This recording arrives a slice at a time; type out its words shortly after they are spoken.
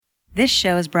This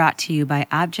show is brought to you by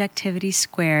Objectivity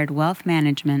Squared Wealth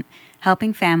Management,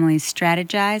 helping families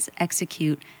strategize,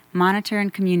 execute, monitor,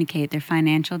 and communicate their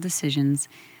financial decisions.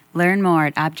 Learn more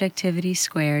at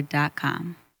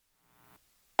objectivitysquared.com.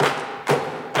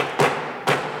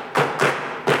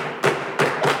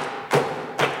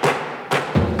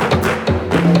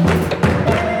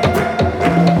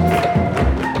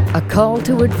 A Call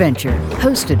to Adventure,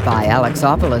 hosted by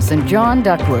Alexopoulos and John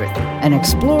Duckworth, an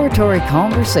exploratory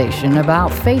conversation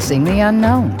about facing the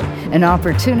unknown, an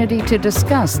opportunity to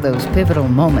discuss those pivotal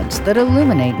moments that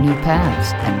illuminate new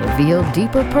paths and reveal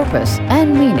deeper purpose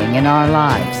and meaning in our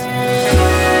lives.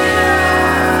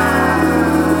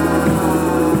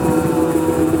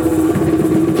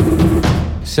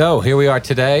 So here we are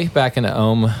today, back in the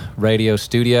Ohm Radio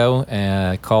Studio,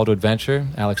 Call to Adventure,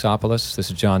 Alexopoulos.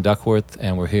 This is John Duckworth,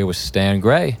 and we're here with Stan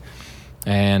Gray.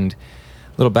 And a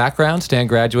little background, Stan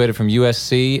graduated from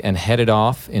USC and headed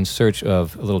off in search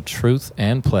of a little truth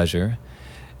and pleasure.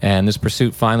 And this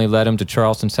pursuit finally led him to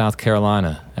Charleston, South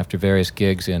Carolina, after various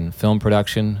gigs in film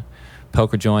production,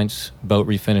 poker joints, boat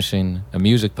refinishing, a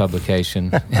music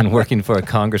publication, and working for a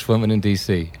congresswoman in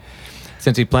D.C.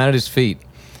 Since he planted his feet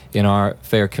in our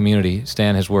fair community,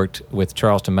 Stan has worked with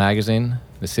Charleston Magazine,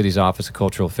 the city's Office of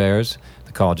Cultural Affairs,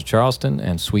 the College of Charleston,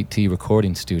 and Sweet Tea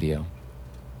Recording Studio.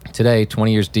 Today,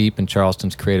 20 years deep in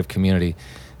Charleston's creative community,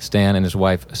 Stan and his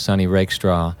wife, Sunny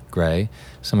Rakestraw Gray,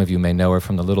 some of you may know her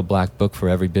from the Little Black Book for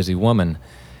Every Busy Woman,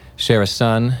 share a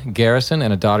son, Garrison,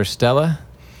 and a daughter, Stella,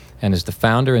 and is the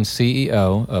founder and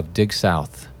CEO of Dig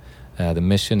South. The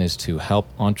mission is to help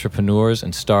entrepreneurs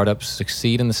and startups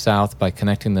succeed in the South by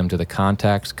connecting them to the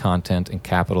contacts, content, and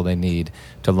capital they need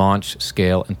to launch,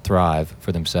 scale, and thrive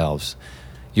for themselves.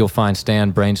 You'll find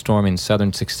Stan brainstorming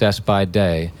Southern success by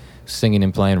day, singing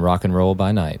and playing rock and roll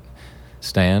by night.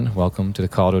 Stan, welcome to the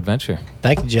Call to Adventure.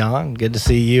 Thank you, John. Good to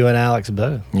see you and Alex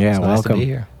both. Yeah, it's nice welcome. to be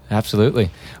here.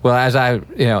 Absolutely. Well, as I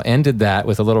ended that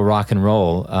with a little rock and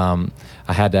roll,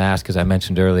 I had to ask, as I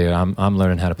mentioned earlier, I'm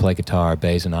learning how to play guitar.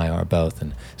 Baze and I are both,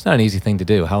 and it's not an easy thing to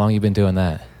do. How long have you been doing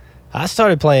that? I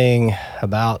started playing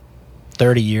about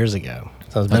 30 years ago.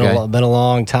 So it's been, been a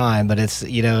long time, but it's,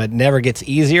 it never gets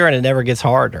easier and it never gets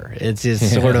harder. It's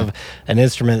just sort of an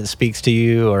instrument that speaks to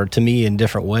you or to me in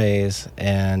different ways.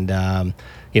 And,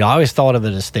 I always thought of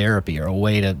it as therapy or a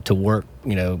way to work,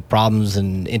 problems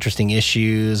and interesting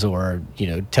issues or,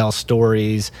 tell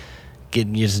stories. You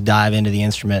just dive into the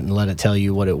instrument and let it tell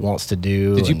you what it wants to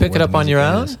do. Did you pick it up on your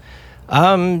own?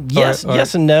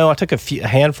 Yes and no. I took a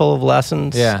handful of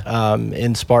lessons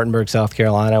in Spartanburg, South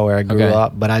Carolina, where I grew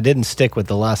up, but I didn't stick with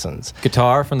the lessons.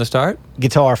 Guitar from the start?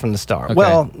 Guitar from the start. Okay.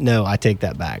 Well, no, I take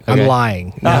that back. Okay. I'm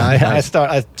lying. No, I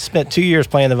spent 2 years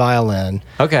playing the violin.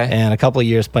 Okay. And a couple of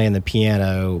years playing the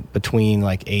piano between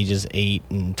like ages 8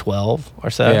 and 12 or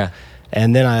so. Yeah.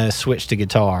 And then I switched to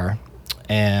guitar.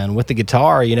 And with the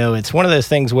guitar, it's one of those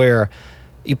things where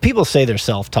people say they're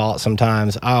self-taught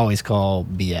sometimes. I always call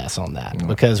BS on that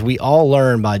because we all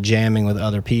learn by jamming with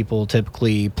other people,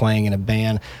 typically playing in a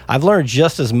band. I've learned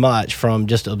just as much from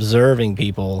just observing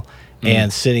people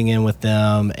and sitting in with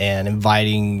them and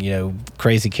inviting,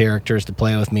 crazy characters to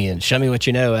play with me and show me what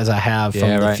you know, as I have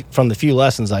from the few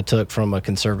lessons I took from a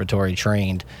conservatory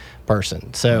trained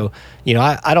person. So,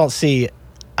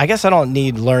 I guess I don't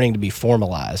need learning to be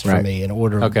formalized for me in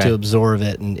order to absorb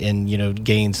it and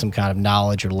gain some kind of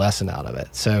knowledge or lesson out of it.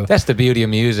 So that's the beauty of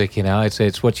music,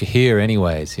 It's what you hear,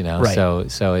 anyways,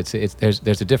 Right. So it's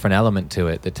there's a different element to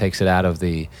it that takes it out of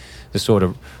the sort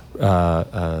of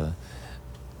the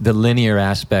linear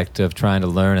aspect of trying to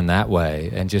learn in that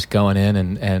way and just going in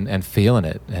and feeling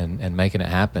it and making it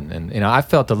happen. And I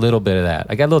felt a little bit of that.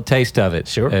 I got a little taste of it.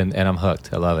 Sure. And I'm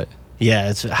hooked. I love it. Yeah,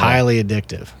 it's highly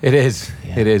addictive. It is.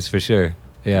 Yeah. It is for sure.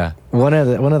 Yeah. One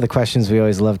of the questions we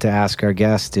always love to ask our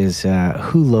guests is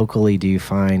who locally do you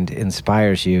find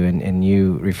inspires you? And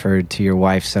you referred to your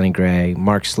wife, Sunny Gray,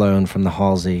 Mark Sloan from the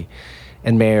Halsey,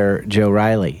 and Mayor Joe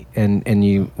Riley. And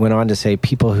you went on to say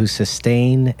people who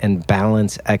sustain and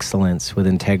balance excellence with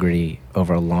integrity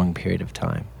over a long period of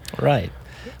time. Right.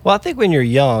 Well, I think when you're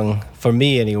young, for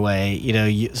me anyway,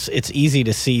 it's easy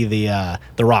to see the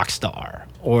rock star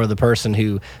or the person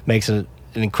who makes an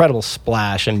incredible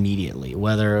splash immediately,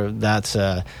 whether that's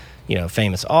a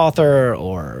famous author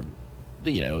or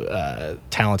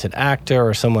talented actor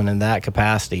or someone in that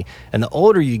capacity. And the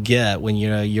older you get, when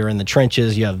you're in the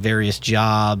trenches, you have various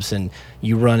jobs, and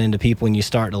you run into people and you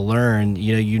start to learn.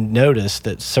 You notice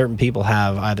that certain people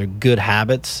have either good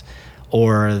habits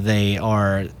or they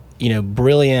are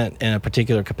brilliant in a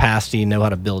particular capacity, know how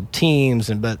to build teams.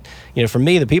 But for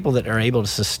me, the people that are able to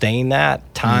sustain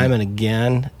that time and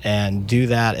again and do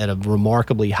that at a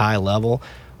remarkably high level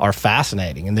are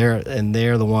fascinating. And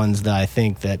they're the ones that I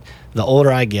think that the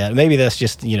older I get, maybe that's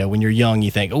just, when you're young, you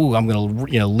think, oh, I'm going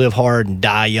to, live hard and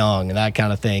die young and that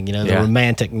kind of thing, the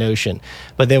romantic notion.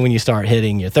 But then when you start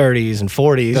hitting your 30s and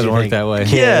 40s, doesn't work that way.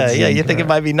 You think it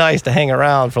might be nice to hang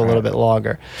around for a little bit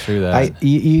longer. True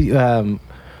that.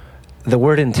 The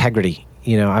word integrity,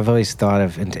 I've always thought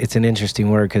of, and it's an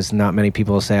interesting word because not many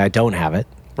people say I don't have it.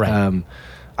 Right.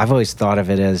 I've always thought of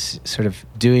it as sort of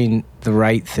doing the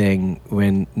right thing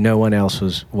when no one else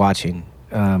was watching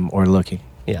or looking.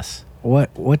 Yes.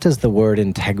 What does the word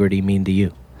integrity mean to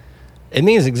you? It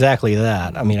means exactly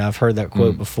that. I mean, I've heard that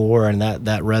quote before, and that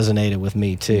resonated with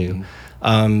me too.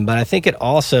 But I think it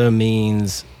also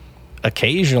means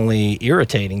occasionally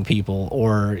irritating people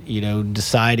or,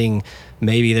 deciding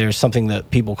maybe there's something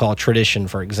that people call tradition,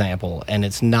 for example, and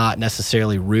it's not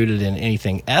necessarily rooted in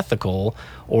anything ethical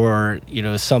or,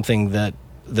 something that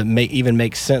even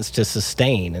makes sense to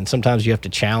sustain. And sometimes you have to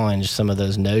challenge some of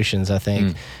those notions, I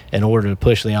think, in order to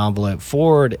push the envelope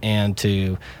forward and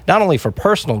to not only for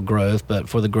personal growth, but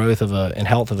for the growth of and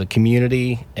health of the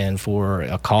community and for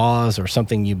a cause or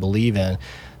something you believe in.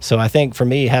 So I think for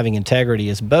me, having integrity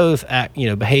is both,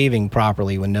 behaving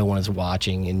properly when no one is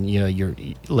watching and, you're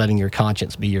letting your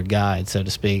conscience be your guide, so to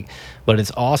speak. But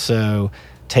it's also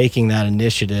taking that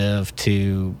initiative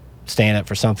to stand up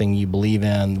for something you believe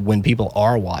in when people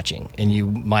are watching and you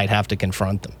might have to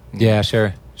confront them. Yeah,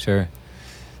 sure.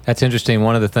 That's interesting.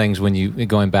 One of the things when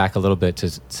going back a little bit to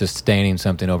sustaining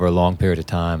something over a long period of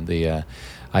time,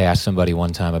 I asked somebody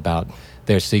one time about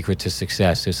their secret to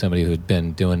success. There's somebody who'd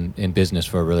been doing in business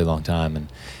for a really long time.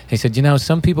 And he said,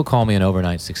 some people call me an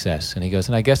overnight success. And he goes,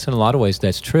 and I guess in a lot of ways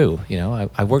that's true.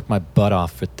 I worked my butt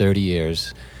off for 30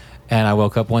 years. And I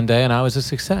woke up one day and I was a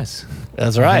success.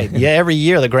 That's right. Yeah, every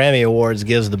year the Grammy Awards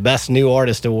gives the Best New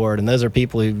Artist Award, and those are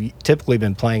people who've typically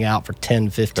been playing out for 10,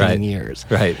 15 years.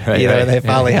 Right. And they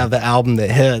finally have the album that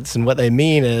hits, and what they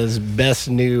mean is Best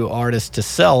New Artist to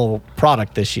Sell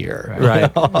product this year.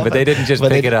 Right. But they didn't just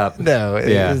pick it up. No,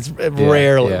 it's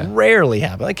rarely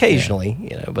happens.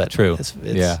 Occasionally, but true. It's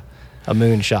a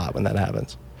moonshot when that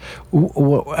happens.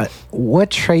 What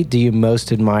trait do you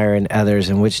most admire in others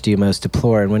and which do you most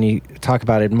deplore? And when you talk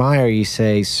about admire, you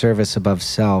say service above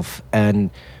self,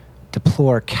 and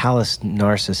deplore callous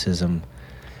narcissism.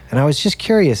 And I was just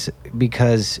curious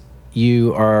because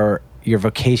your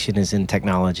vocation is in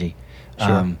technology.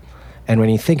 Sure. And when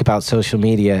you think about social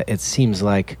media, it seems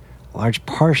like a large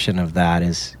portion of that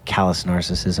is callous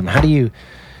narcissism. How do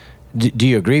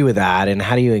you agree with that? And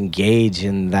how do you engage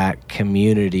in that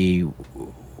community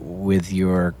with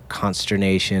your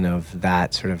consternation of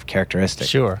that sort of characteristic?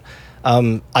 Sure.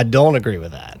 I don't agree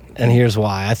with that. And here's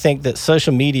why. I think that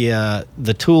social media,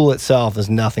 the tool itself is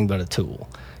nothing but a tool.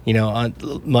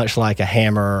 Much like a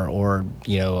hammer or,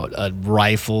 a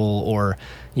rifle or,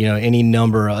 any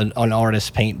number, an artist's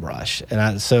paintbrush.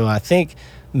 And so I think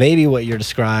maybe what you're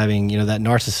describing, that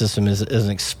narcissism is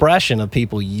an expression of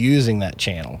people using that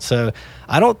channel. So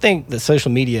I don't think that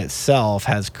social media itself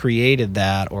has created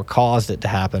that or caused it to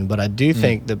happen, but I do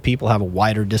think that people have a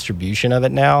wider distribution of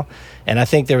it now. And I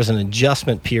think there was an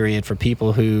adjustment period for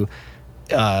people who,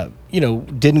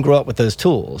 didn't grow up with those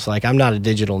tools. Like, I'm not a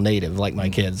digital native like my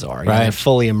kids are. Right. They're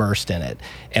fully immersed in it.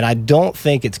 And I don't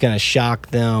think it's going to shock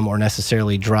them or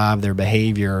necessarily drive their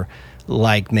behavior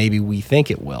like maybe we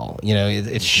think it will.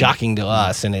 It's shocking to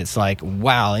us, and it's like,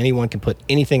 wow, anyone can put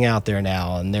anything out there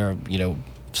now, and they're,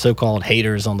 so-called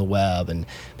haters on the web and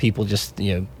people just,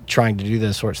 trying to do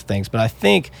those sorts of things. But I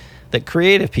think that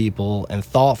creative people and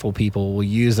thoughtful people will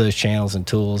use those channels and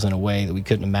tools in a way that we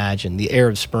couldn't imagine. The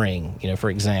Arab Spring, for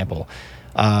example.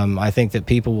 I think that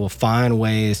people will find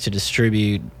ways to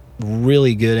distribute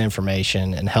really good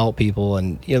information and help people.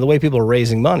 And, the way people are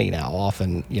raising money now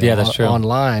often, that's true.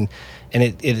 Online. And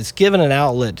it's given an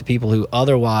outlet to people who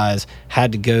otherwise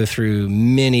had to go through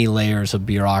many layers of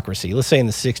bureaucracy. Let's say in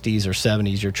the 60s or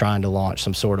 70s, you're trying to launch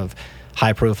some sort of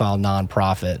high-profile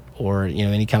nonprofit or,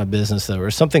 any kind of business or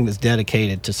something that's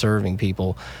dedicated to serving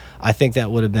people. I think that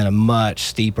would have been a much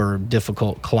steeper,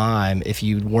 difficult climb if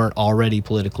you weren't already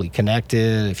politically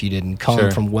connected, if you didn't come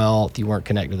from wealth, you weren't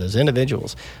connected to those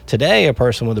individuals. Today, a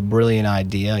person with a brilliant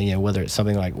idea, whether it's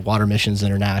something like Water Missions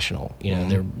International,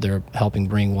 they're helping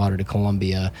bring water to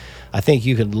Colombia. I think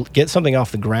you could get something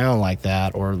off the ground like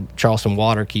that, or Charleston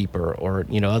Waterkeeper, or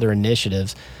other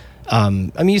initiatives.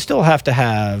 You still have to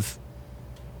have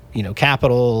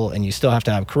capital, and you still have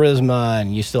to have charisma,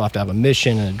 and you still have to have a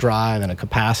mission and a drive and a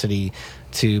capacity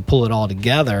to pull it all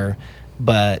together.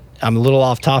 But I'm a little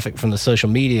off topic from the social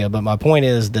media, but my point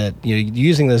is that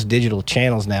using those digital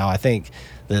channels now, I think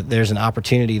that there's an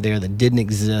opportunity there that didn't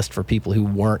exist for people who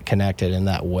weren't connected in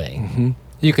that way. Mm-hmm.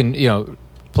 You can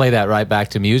play that right back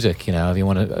to music. If you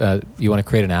want to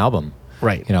create an album,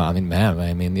 right?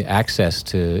 The access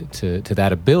to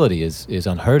that ability is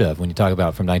unheard of when you talk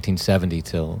about from 1970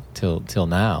 till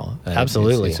now.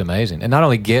 Absolutely, it's amazing, and not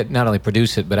only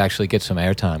produce it, but actually get some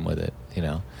airtime with it.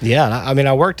 Yeah,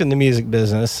 I worked in the music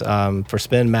business for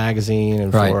Spin Magazine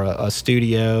and for a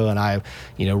studio, and I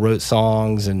wrote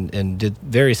songs and did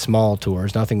very small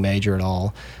tours, nothing major at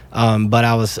all. But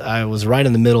I was right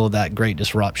in the middle of that great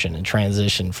disruption and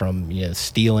transition from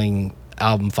stealing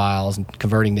album files and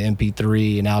converting to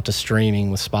MP3 and out to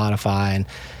streaming with Spotify. And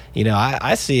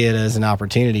I see it as an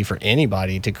opportunity for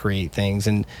anybody to create things.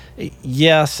 And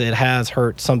yes, it has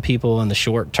hurt some people in the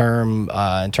short term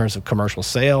in terms of commercial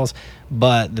sales,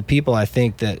 but the people I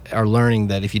think that are learning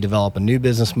that if you develop a new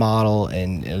business model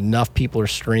and enough people are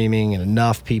streaming and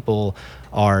enough people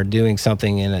are doing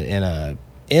something in a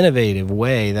innovative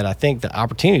way, that I think the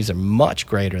opportunities are much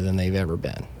greater than they've ever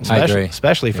been.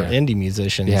 Especially for indie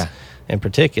musicians in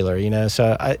particular.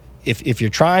 So if you're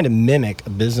trying to mimic a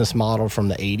business model from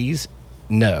the 80s,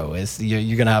 no,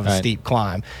 you're going to have a steep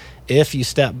climb. If you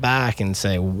step back and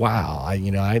say, wow,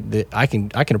 I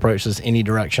can approach this any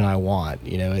direction I want,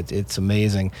 it's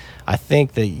amazing. I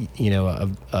think that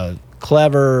a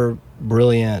clever,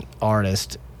 brilliant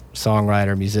artist,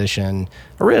 songwriter, musician,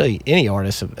 or really any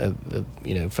artist,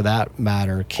 for that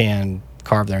matter, can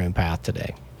carve their own path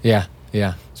today.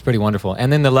 Yeah, it's pretty wonderful.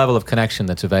 And then the level of connection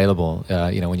that's available,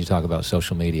 when you talk about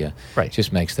social media,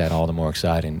 just makes that all the more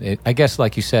exciting. I guess,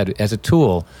 like you said, as a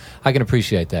tool, I can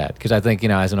appreciate that, because I think,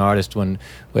 as an artist,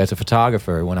 as a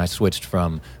photographer, when I switched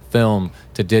from film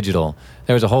to digital,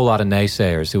 there was a whole lot of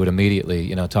naysayers who would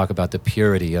immediately, talk about the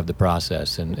purity of the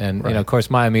process. And of course,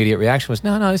 my immediate reaction was,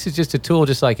 no, this is just a tool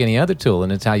just like any other tool,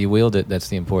 and it's how you wield it that's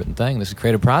the important thing. This is a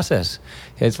creative process.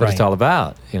 It's what it's all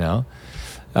about,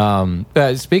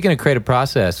 Speaking of creative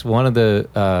process, one of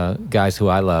the guys who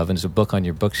I love, and there's a book on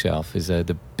your bookshelf, is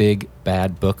The Big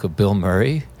Bad Book of Bill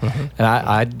Murray. Mm-hmm. And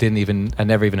I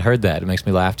never even heard that. It makes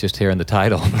me laugh just hearing the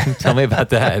title. Tell me about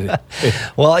that.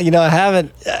 Well, I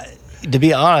haven't. To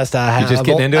be honest, I'm just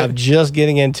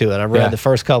getting into it. I've read the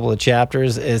first couple of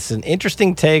chapters. It's an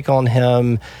interesting take on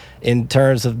him in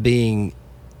terms of being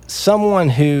someone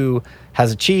who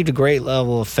has achieved a great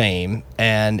level of fame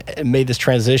and made this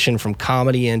transition from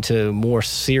comedy into more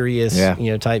serious,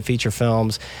 type feature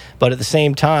films, but at the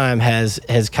same time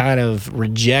has kind of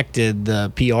rejected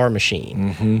the PR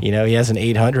machine. Mm-hmm. He has an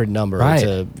 800 number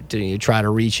to try to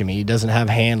reach him. He doesn't have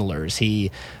handlers.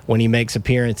 When he makes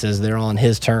appearances, they're on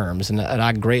his terms, and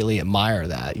I greatly admire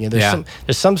that.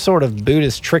 There's some sort of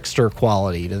Buddhist trickster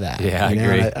quality to that. Yeah, I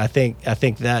agree. I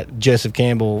think that Joseph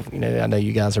Campbell, I know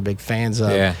you guys are big fans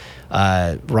of.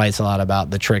 Writes a lot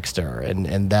about the trickster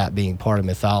and that being part of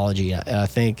mythology. And I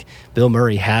think Bill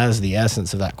Murray has the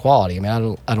essence of that quality. I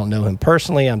don't know him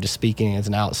personally. I'm just speaking as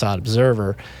an outside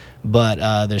observer.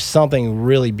 But there's something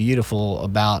really beautiful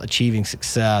about achieving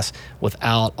success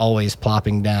without always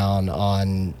plopping down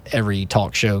on every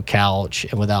talk show couch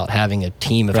and without having a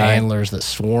team of handlers that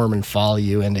swarm and follow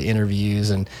you into interviews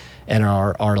and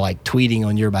are like tweeting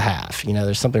on your behalf.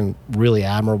 There's something really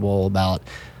admirable about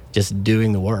just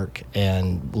doing the work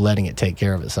and letting it take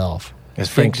care of itself. As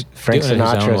Frank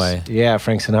Sinatra,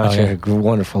 Frank Sinatra had a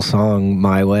wonderful song,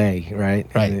 "My Way," right?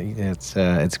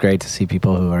 It's great to see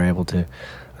people who are able to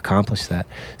accomplish that.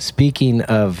 Speaking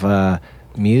of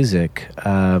music,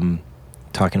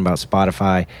 talking about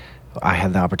Spotify, I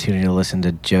had the opportunity to listen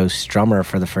to Joe Strummer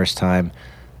for the first time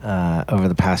over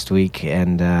the past week,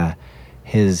 and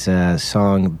his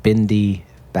song "Bindi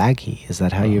Baggy." Is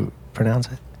that how you pronounce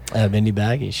it? Bindi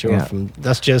Baggy, sure. Yeah.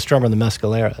 That's Joe Strummer and the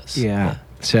Mescaleras. Yeah.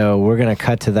 So we're going to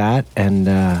cut to that and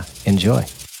enjoy.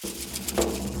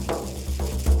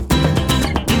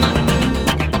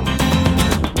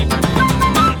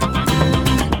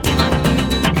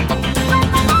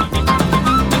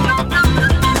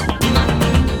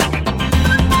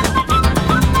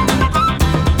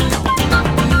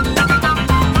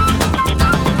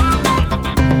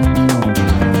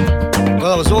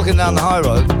 Well, I was walking down the high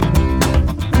road,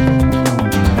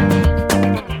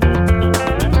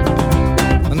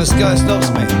 this guy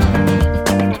stops me.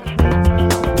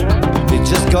 He'd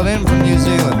just got in from New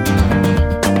Zealand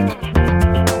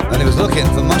and he was looking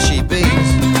for mushy bees.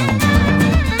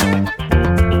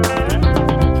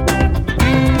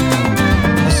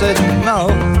 I said, no,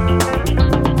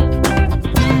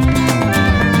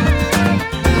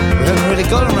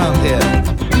 got them around here.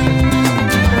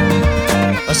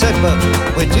 I said, but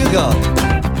where do you go?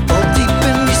 Oh, deep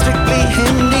in the strictly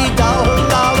Hindi dal,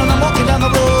 and I'm walking down the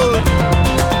road.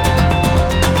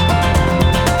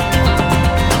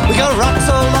 We got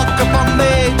rocks all locked up on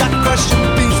me, that crushing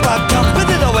beef spot comes with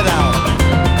it or without.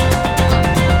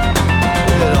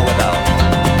 With it or without.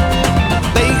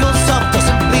 Bagel soft or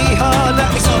simply hard,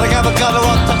 exotic avocado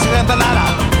or toxic and banana.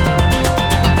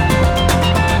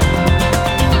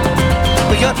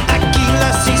 We got ackee,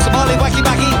 lassie, Somali, wacky,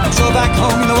 wacky. So back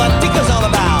home, you know what Tigger's all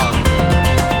about.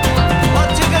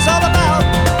 What Tigger's all about.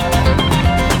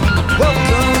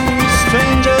 Welcome,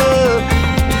 stranger,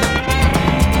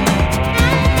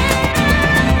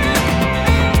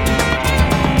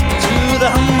 to the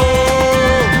humble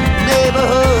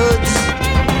neighborhoods.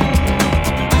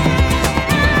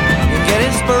 You get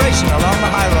inspiration along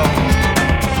the high road.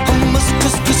 Hummus,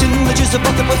 couscous in the juice of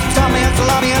butter, put some salami and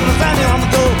salami and lasagna on the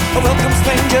go. A welcome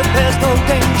stranger, there's no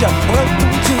danger.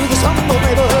 Welcome to this humble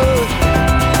neighborhood.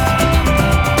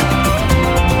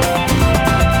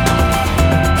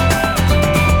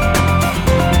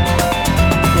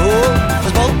 Oh,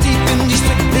 there's multi Hindi,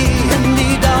 strictly Hindi,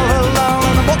 dollar,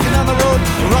 and I'm walking down the road.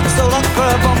 Rocks so long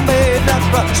for Bombay, that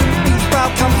shrimp beef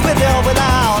sprout comes with it or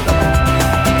without.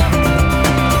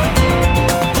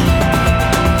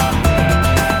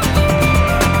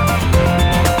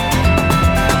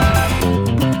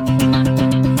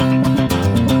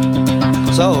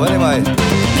 So anyway, I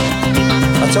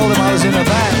told him I was in a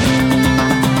band.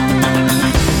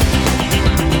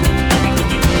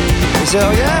 He said,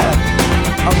 oh yeah?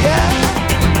 Oh yeah?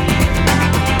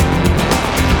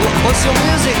 What's your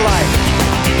music like?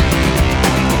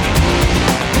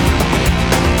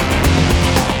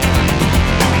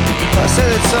 I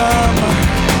said it's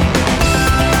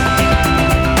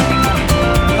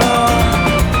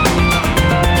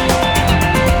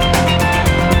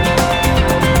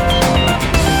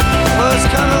it's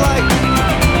kind of like,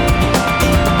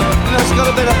 you know, it's got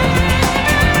a bit of,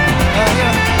 you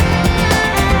know,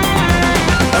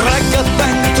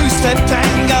 ragga-bang, two-step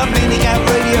tango, maniac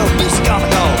radio, music on the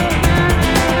go.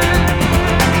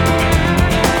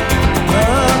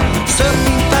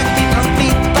 Surfing, backbeat, punk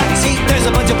beat, backseat, there's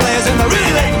a bunch of players and they're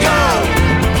really letting go.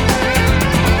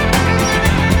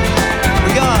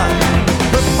 We got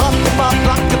hip-hop, hip-hop,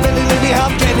 rockabilly, lindy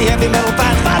hop, candy, heavy metal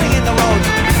bands fighting in the road.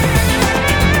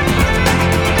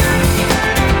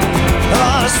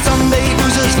 Sunday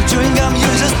boozers for chewing gum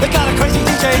users. They got a crazy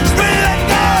DJ, just really let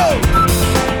go.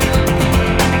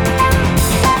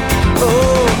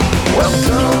 Oh,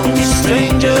 welcome,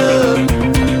 stranger.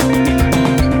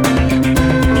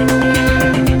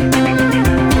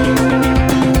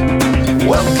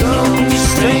 Welcome,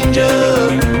 stranger,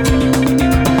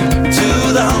 to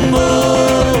the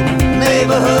humble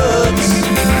neighborhoods.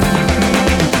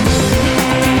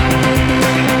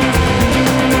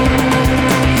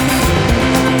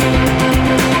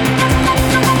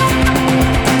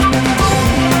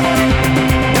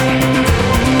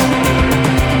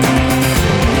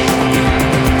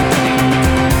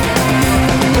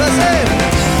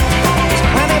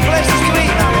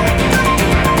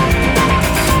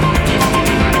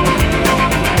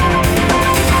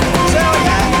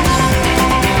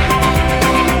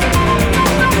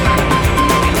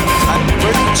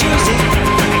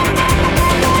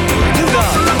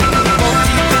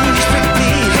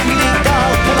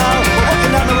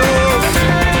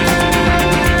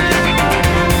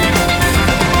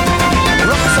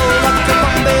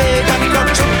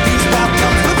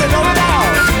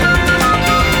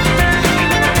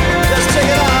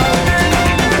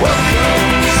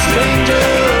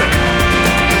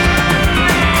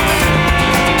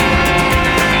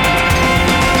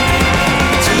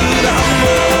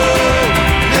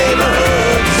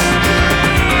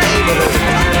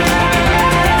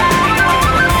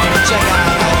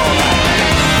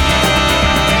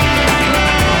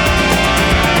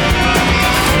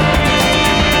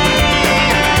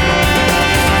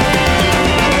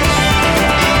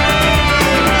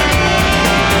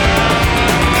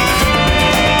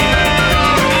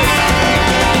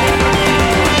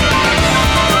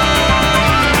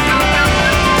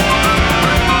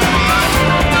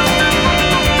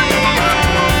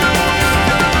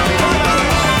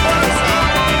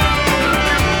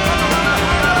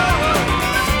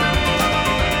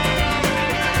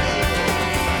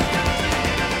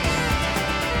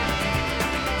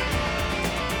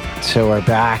 So we're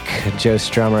back, Joe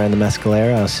Strummer and the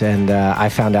Mescaleros, and I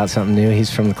found out something new. He's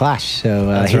from The Clash, so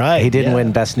That's right. He didn't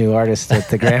win Best New Artist at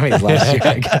the Grammys last year,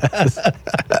 I guess.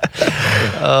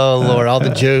 Oh Lord! All the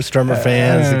Joe Strummer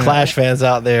fans, the Clash fans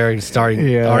out there,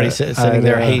 already sending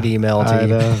their hate email to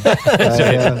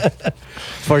you.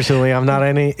 Fortunately, I'm not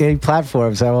on any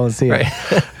platforms, so I won't see it.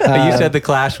 You said the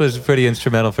Clash was pretty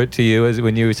instrumental to you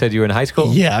when you said you were in high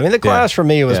school? Yeah, I mean, the Clash for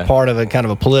me was part of a kind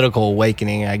of a political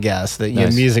awakening, I guess, that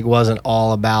music wasn't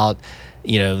all about,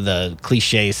 the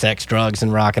cliche sex, drugs,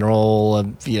 and rock and roll.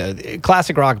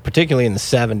 Classic rock, particularly in the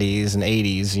 70s and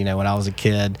 80s, when I was a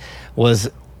kid, was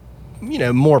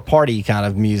more party kind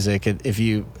of music, if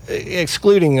you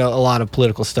excluding a lot of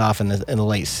political stuff in the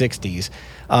late 60s.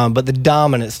 But the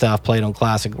dominant stuff played on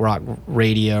classic rock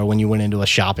radio when you went into a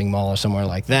shopping mall or somewhere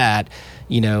like that,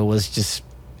 was just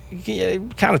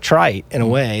kind of trite in a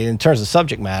way in terms of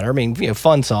subject matter. I mean,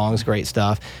 fun songs, great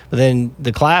stuff. But then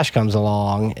the Clash comes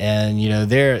along, and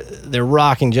they're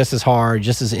rocking just as hard,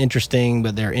 just as interesting,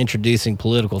 but they're introducing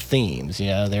political themes.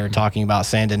 They're talking about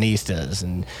Sandinistas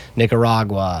and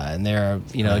Nicaragua, and they're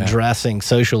addressing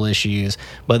social issues,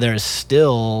 but they're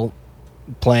still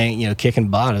playing, kicking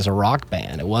butt as a rock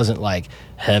band. It wasn't like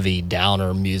heavy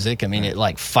downer music. I mean, it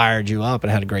like fired you up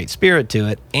and had a great spirit to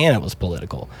it, and it was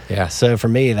political. Yeah. So for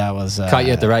me, that was caught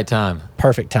you at the right time.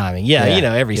 Perfect timing. Yeah.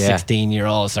 Every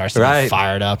 16-year-old starts to get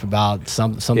fired up about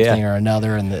something or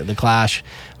another, and the Clash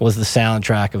was the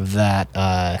soundtrack of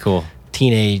that. Cool.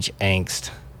 Teenage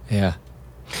angst. Yeah.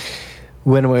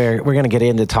 When we're going to get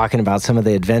into talking about some of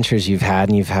the adventures you've had,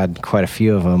 and you've had quite a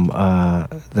few of them,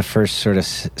 the first sort of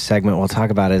segment we'll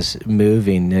talk about is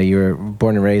moving. You were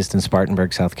born and raised in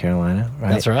Spartanburg, South Carolina,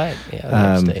 right? That's right.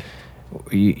 Yeah.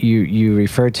 You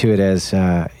referred to it as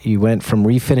you went from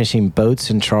refinishing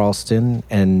boats in Charleston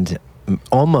and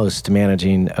almost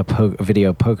managing a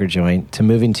video poker joint to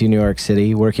moving to New York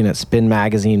City, working at Spin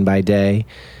Magazine by day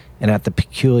and at the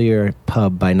Peculiar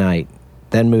Pub by night.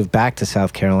 Then moved back to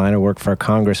South Carolina, worked for a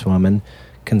congresswoman,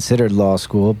 considered law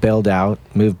school, bailed out,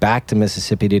 moved back to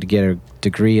Mississippi to get a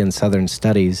degree in Southern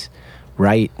Studies,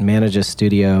 write, manage a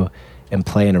studio, and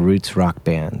play in a roots rock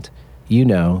band.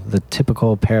 The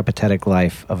typical peripatetic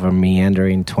life of a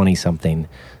meandering 20-something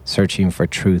searching for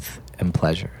truth and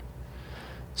pleasure.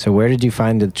 So where did you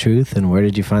find the truth, and where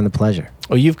did you find the pleasure?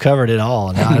 Well, you've covered it all,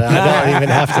 and I don't even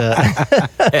have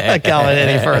to comment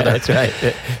any further. That's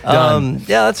right.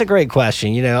 That's a great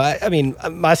question. I mean,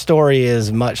 my story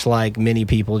is much like many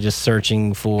people just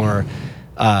searching for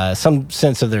some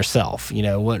sense of their self.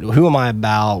 Who am I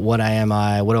about? What am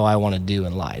I? What do I want to do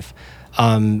in life?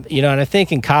 And I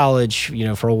think in college,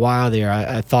 for a while there,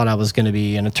 I thought I was going to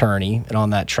be an attorney and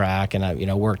on that track, and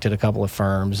I worked at a couple of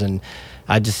firms, and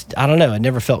I don't know. It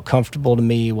never felt comfortable to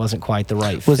me. It wasn't quite the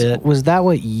right fit. Was that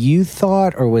what you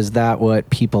thought, or was that what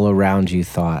people around you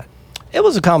thought? It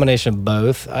was a combination of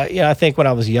both. I think when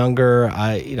I was younger,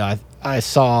 I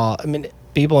saw. I mean,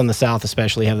 people in the South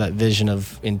especially have that vision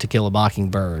of in To Kill a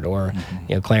Mockingbird, or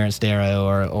Clarence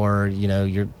Darrow, or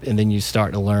and then you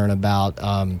start to learn about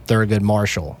Thurgood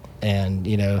Marshall, and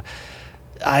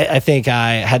I think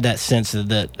I had that sense of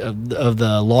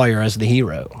the lawyer as the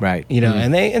hero, right?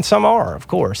 And some are, of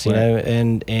course,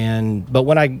 but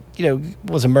when I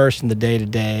was immersed in the day to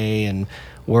day and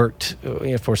worked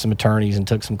for some attorneys and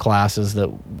took some classes that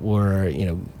were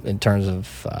in terms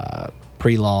of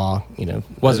pre-law,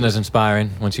 wasn't as inspiring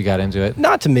once you got into it.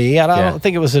 Not to me. I don't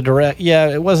think it was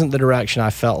it wasn't the direction I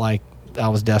felt like I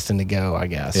was destined to go, I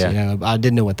guess. I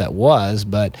didn't know what that was,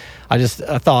 but I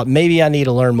thought maybe I need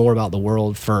to learn more about the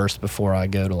world first before I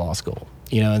go to law school.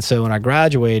 And so when I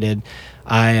graduated,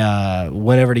 I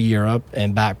went over to Europe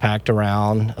and backpacked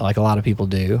around like a lot of people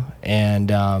do,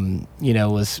 and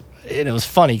it was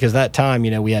funny because that time,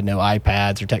 we had no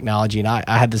iPads or technology, and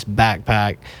I had this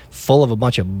backpack full of a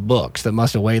bunch of books that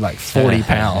must have weighed like 40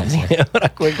 pounds. But I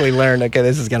quickly learned, okay,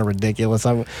 this is kind of ridiculous.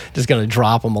 I'm just going to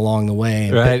drop them along the way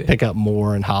and pick up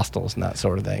more in hostels and that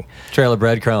sort of thing. Trail of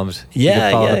breadcrumbs.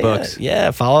 Follow the books.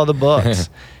 Yeah, follow the books.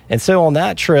 And so on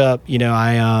that trip,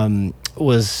 I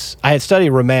had studied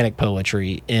romantic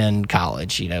poetry in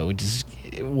college,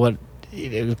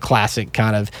 classic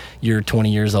kind of, you're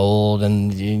 20 years old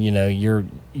and you're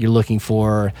looking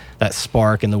for that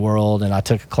spark in the world, and I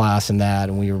took a class in that,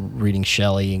 and we were reading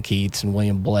Shelley and Keats and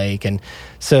William Blake. And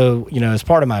so as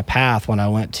part of my path when I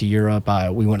went to Europe,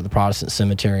 we went to the Protestant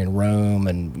cemetery in Rome,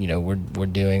 and we're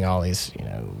doing all these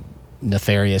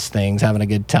nefarious things, having a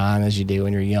good time as you do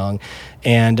when you're young.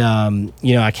 And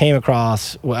I came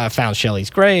across, I found Shelley's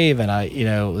grave, and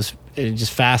it was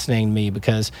just fascinating me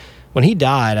because when he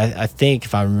died, I think,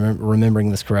 if I'm remembering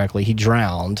this correctly, he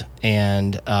drowned,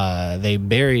 and they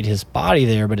buried his body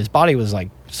there, but his body was like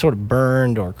sort of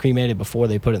burned or cremated before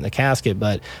they put it in the casket.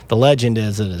 But the legend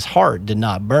is that his heart did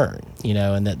not burn,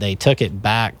 and that they took it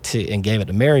back and gave it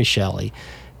to Mary Shelley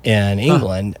in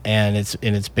England, and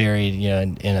it's buried,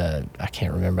 in a, I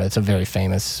can't remember. It's a very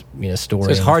famous, story. So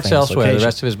his heart's elsewhere. Location. The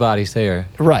rest of his body's there.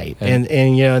 Right.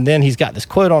 And then he's got this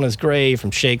quote on his grave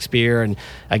from Shakespeare, and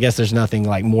I guess there's nothing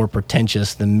like more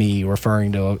pretentious than me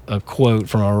referring to a quote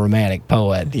from a romantic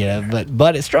poet,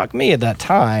 but it struck me at that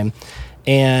time,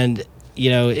 and,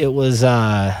 it was,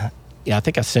 I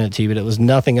think I sent it to you, but it was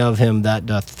nothing of him that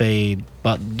doth fade,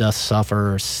 but doth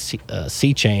suffer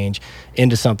sea change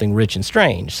into something rich and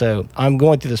strange. So I'm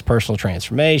going through this personal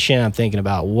transformation. I'm thinking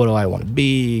about what do I want to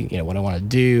be, what I want to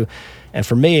do. And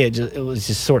for me, it was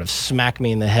just sort of smacked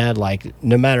me in the head, like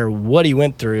no matter what he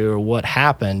went through or what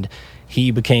happened,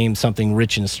 he became something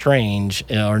rich and strange,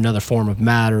 or another form of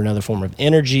matter, another form of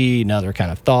energy, another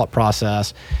kind of thought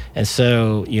process. And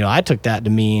so, I took that to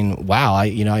mean, wow,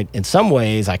 I in some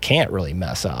ways I can't really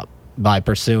mess up by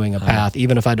pursuing a path,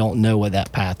 even if I don't know what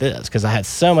that path is, because I had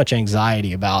so much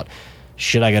anxiety about,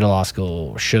 should I go to law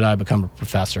school? Should I become a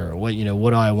professor? What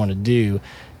do I want to do?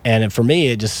 And for me,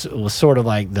 it just was sort of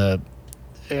like the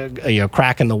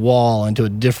cracking the wall into a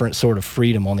different sort of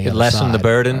freedom on the other side. It lessened the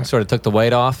burden, sort of took the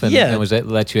weight off, and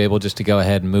let you able just to go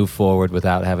ahead and move forward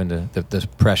without having the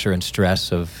pressure and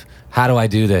stress of, how do I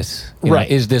do this? Right.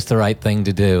 Is this the right thing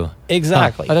to do?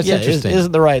 Exactly. Oh, that's interesting. Is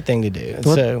it the right thing to do? And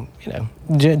so,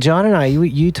 John and I,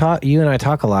 you and I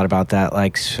talk a lot about that.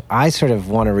 Like, I sort of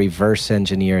want to reverse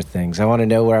engineer things. I want to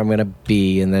know where I'm going to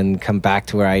be and then come back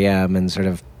to where I am and sort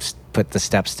of put the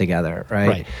steps together,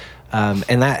 right?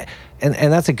 And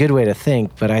that's a good way to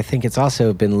think, but I think it's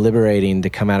also been liberating to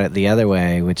come at it the other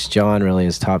way, which John really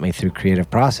has taught me through creative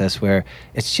process, where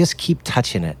it's just keep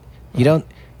touching it.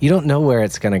 You don't know where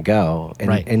it's going to go,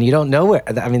 and you don't know where.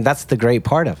 I mean, that's the great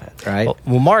part of it, right?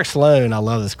 Well, Mark Sloan, I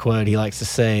love this quote. He likes to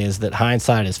say is that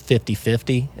hindsight is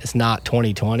 50-50. It's not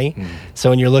 20-20.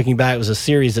 So when you're looking back, it was a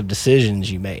series of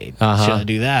decisions you made. Should I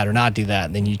do that or not do that?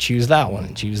 And then you choose that one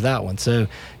and choose that one. So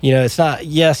it's not.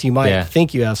 Yes, you might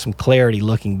think you have some clarity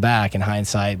llooking back in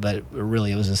hindsight, but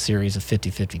really it was a series of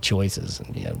 50-50 choices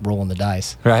and rolling the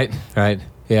dice. Right.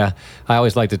 Yeah, I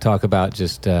always like to talk about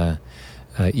just.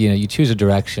 You choose a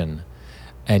direction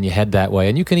and you head that way,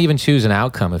 and you can even choose an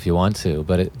outcome if you want to,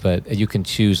 but you can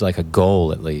choose like a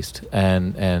goal at least,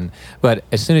 but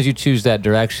as soon as you choose that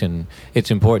direction, it's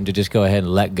important to just go ahead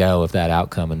and let go of that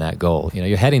outcome and that goal.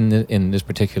 You're heading in this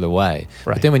particular way,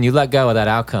 but then when you let go of that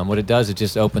outcome, what it does, it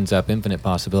just opens up infinite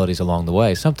possibilities along the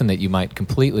way, something that you might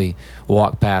completely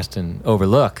walk past and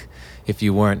overlook if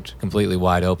you weren't completely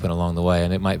wide open along the way,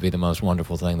 and it might be the most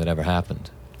wonderful thing that ever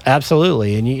happened.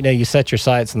 Absolutely. And you set your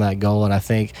sights on that goal, and I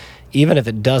think even if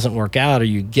it doesn't work out or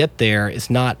you get there, it's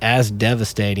not as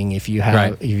devastating if you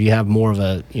have more of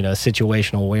a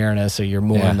situational awareness, or you're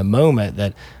more in the moment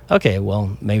that, okay,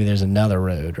 well, maybe there's another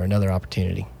road or another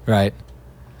opportunity. Right.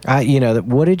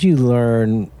 What did you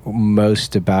learn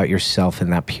most about yourself in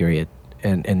that period?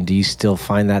 And do you still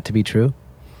find that to be true?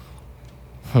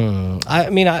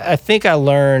 I think I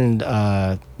learned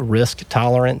risk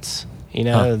tolerance.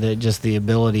 That just the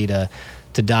ability to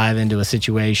dive into a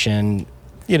situation.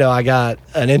 I got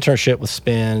an internship with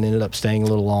Spin, ended up staying a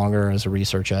little longer as a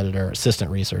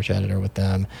assistant research editor with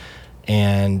them.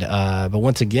 And but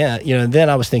once again, then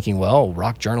I was thinking, well,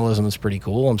 rock journalism is pretty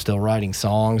cool. I'm still writing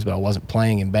songs, but I wasn't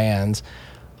playing in bands.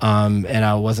 And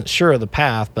I wasn't sure of the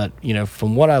path, but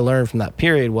from what I learned from that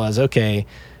period was, okay,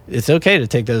 it's okay to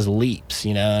take those leaps,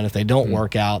 and if they don't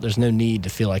work out, there's no need to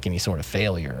feel like any sort of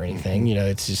failure or anything.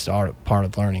 It's just part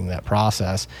of learning that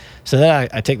process. So then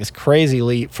I take this crazy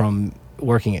leap from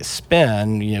working at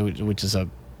Spin, which is a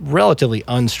relatively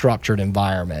unstructured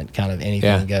environment, kind of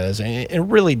anything goes. And it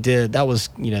really did. That was,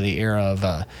 the era of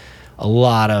a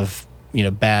lot of,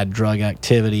 bad drug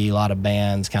activity, a lot of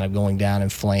bands kind of going down in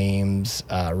flames.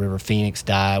 River Phoenix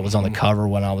died, was on the cover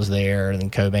when I was there, and then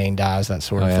Cobain dies, that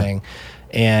sort of thing.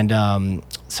 And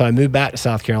so I moved back to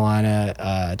South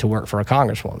Carolina to work for a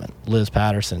congresswoman, Liz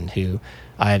Patterson, who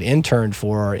I had interned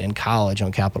for in college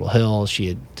on Capitol Hill. She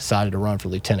had decided to run for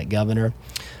lieutenant governor.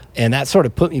 And that sort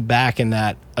of put me back in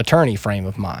that attorney frame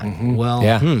of mind. Well,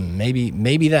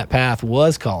 maybe that path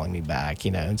was calling me back,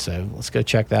 and so let's go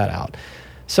check that out.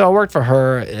 So I worked for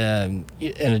her in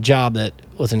a job that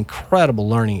was an incredible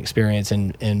learning experience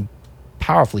and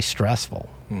powerfully stressful.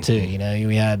 too. You know,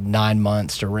 we had 9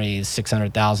 months to raise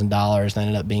 $600,000. I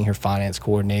ended up being her finance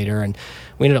coordinator, and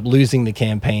we ended up losing the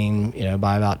campaign, you know,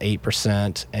 by about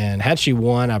 8%. And had she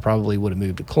won, I probably would have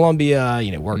moved to Columbia,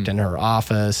 you know, worked in her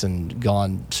office and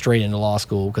gone straight into law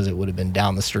school because it would have been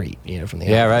down the street, you know, from the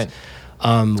office.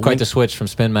 Right. It's quite the switch from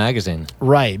Spin Magazine.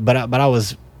 Right. But I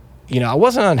was, you know, I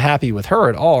wasn't unhappy with her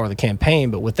at all or the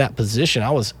campaign, but with that position,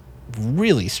 I was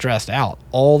really stressed out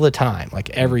all the time, like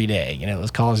every day. You know, it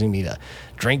was causing me to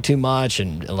drink too much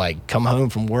and like come home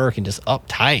from work and just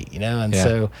uptight, you know. And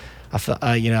so I felt,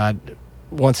 you know, I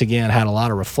once again had a lot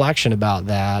of reflection about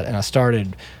that, and I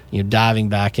started, you know, diving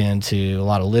back into a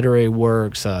lot of literary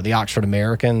works. The Oxford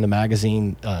American, the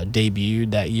magazine,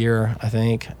 debuted that year, I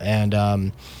think, and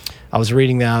I was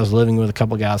reading that. I was living with a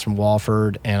couple of guys from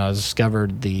Walford, and I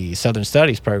discovered the Southern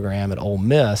Studies program at Ole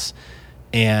Miss.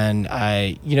 And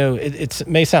I, you know, it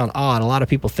may sound odd. A lot of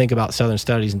people think about Southern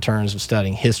Studies in terms of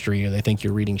studying history, or they think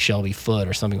you're reading Shelby Foote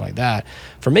or something like that.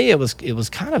 For me, it was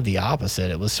kind of the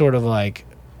opposite. It was sort of like,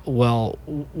 well,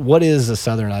 what is a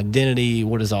Southern identity?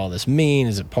 What does all this mean?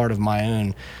 Is it part of my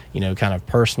own, you know, kind of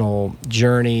personal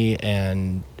journey?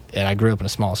 And I grew up in a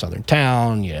small Southern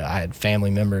town. You know, I had family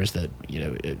members that, you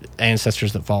know,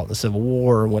 ancestors that fought in the Civil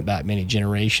War, went back many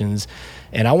generations.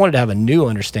 And I wanted to have a new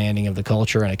understanding of the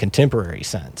culture in a contemporary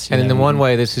sense. And in the one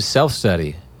way, this is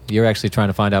self-study. You're actually trying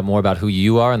to find out more about who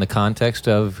you are in the context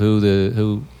of who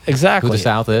the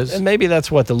South is. And maybe that's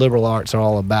what the liberal arts are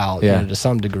all about, you know, to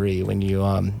some degree, when you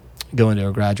go into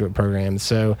a graduate program.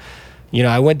 So, you know,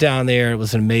 I went down there. It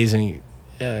was an amazing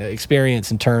experience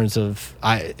in terms of,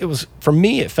 it was, for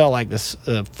me, it felt like this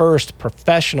first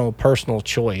professional, personal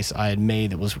choice I had made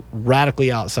that was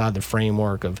radically outside the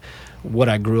framework of what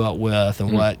I grew up with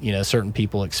and what, you know, certain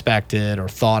people expected or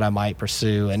thought I might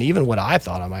pursue, and even what I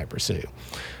thought I might pursue.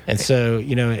 And so,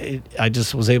 you know, I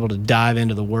just was able to dive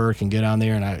into the work and go down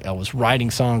there, and I was writing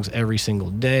songs every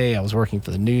single day. I was working for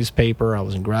the newspaper. I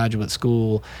was in graduate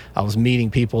school. I was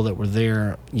meeting people that were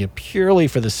there, you know, purely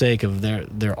for the sake of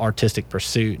their artistic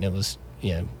pursuit, and it was,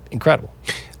 you know, incredible.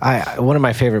 One of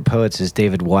my favorite poets is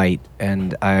David White,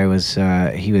 and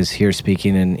he was here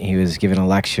speaking, and he was giving a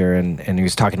lecture, and he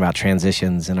was talking about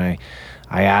transitions, and I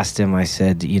asked him, I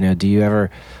said, you know, do you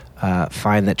ever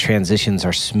find that transitions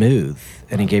are smooth?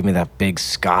 And he gave me that big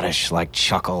Scottish like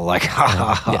chuckle, like ha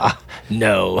ha ha.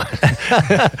 No.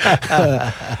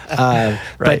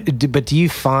 Right. But do you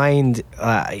find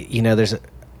you know, there's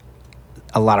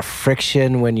a lot of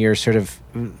friction when you're sort of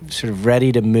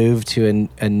ready to move to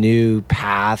a new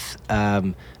path?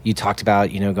 You talked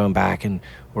about, you know, going back and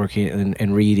working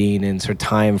and reading and sort of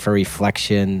time for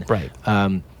reflection. Right.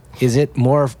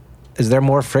 Is there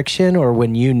more friction, or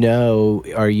when you know,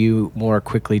 are you more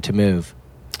quickly to move?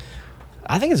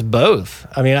 I think it's both.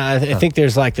 I mean, I think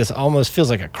there's like this, almost feels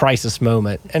like a crisis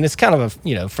moment, and it's kind of a,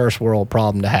 you know, first world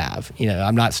problem to have. You know,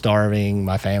 I'm not starving.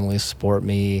 My family support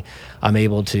me. I'm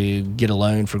able to get a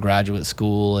loan for graduate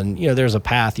school, and, you know, there's a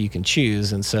path you can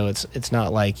choose. And so it's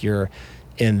not like you're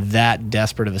in that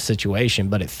desperate of a situation,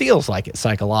 but it feels like it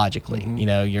psychologically. Mm-hmm. You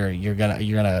know, you're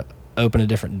gonna open a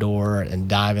different door and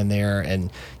dive in there,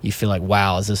 and you feel like,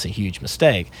 wow, is this a huge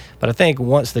mistake? But I think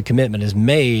once the commitment is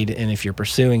made, and if you're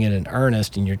pursuing it in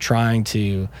earnest and you're trying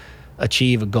to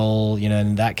achieve a goal, you know,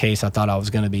 in that case, I thought I was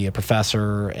going to be a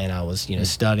professor, and I was, you know,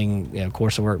 studying, you know,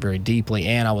 coursework very deeply,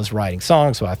 and I was writing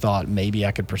songs, so I thought maybe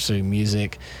I could pursue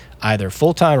music either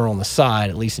full-time or on the side,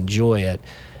 at least enjoy it.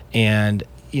 And,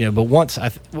 you know, but once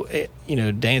you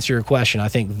know, to answer your question, I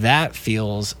think that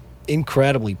feels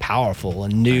incredibly powerful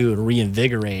and new and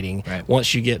reinvigorating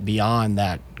once you get beyond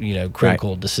that, you know,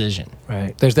 critical decision.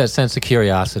 Right. There's that sense of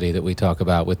curiosity that we talk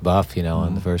about with Buff, you know,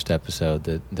 in the first episode,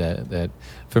 that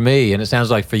for me, and it sounds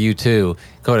like for you too,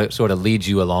 sort of leads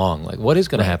you along. Like, what is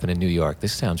going to happen in New York?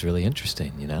 This sounds really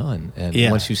interesting, you know,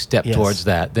 and once you step towards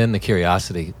that, then the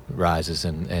curiosity rises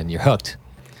and you're hooked.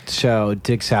 So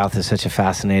Dig South is such a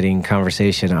fascinating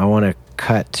conversation. I want to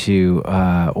cut to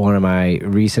one of my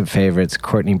recent favorites,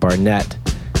 Courtney Barnett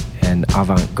and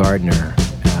Avant Gardner.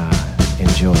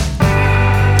 Enjoy.